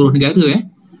dipancarkan ke seluruh negara.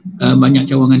 Banyak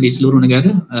cawangan di seluruh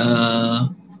negara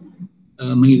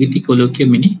mengikuti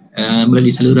Kolokium ini melalui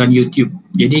saluran YouTube.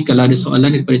 Jadi kalau ada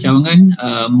soalan daripada cawangan,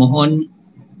 mohon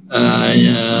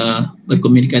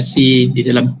berkomunikasi di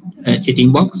dalam chatting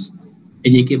box.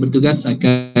 AJK bertugas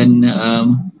akan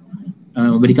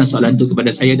memberikan soalan itu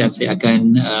kepada saya dan saya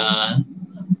akan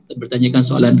bertanyakan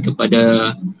soalan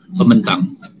kepada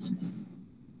pembentang.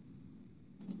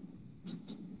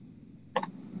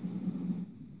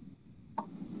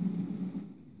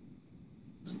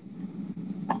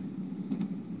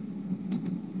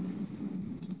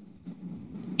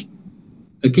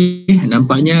 Okey,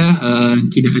 nampaknya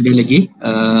tidak ada lagi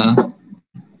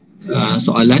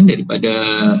soalan daripada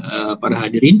para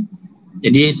hadirin.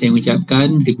 Jadi saya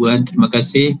mengucapkan ribuan terima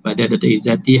kasih pada Dr.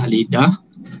 Izzati Halidah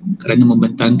kerana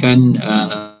membentangkan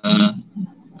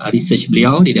research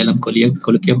beliau di dalam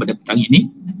kolokium pada petang ini.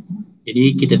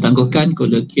 Jadi kita tangguhkan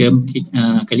kolokium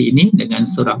kali ini dengan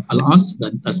surah Al-As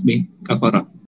dan tasbih kafarah.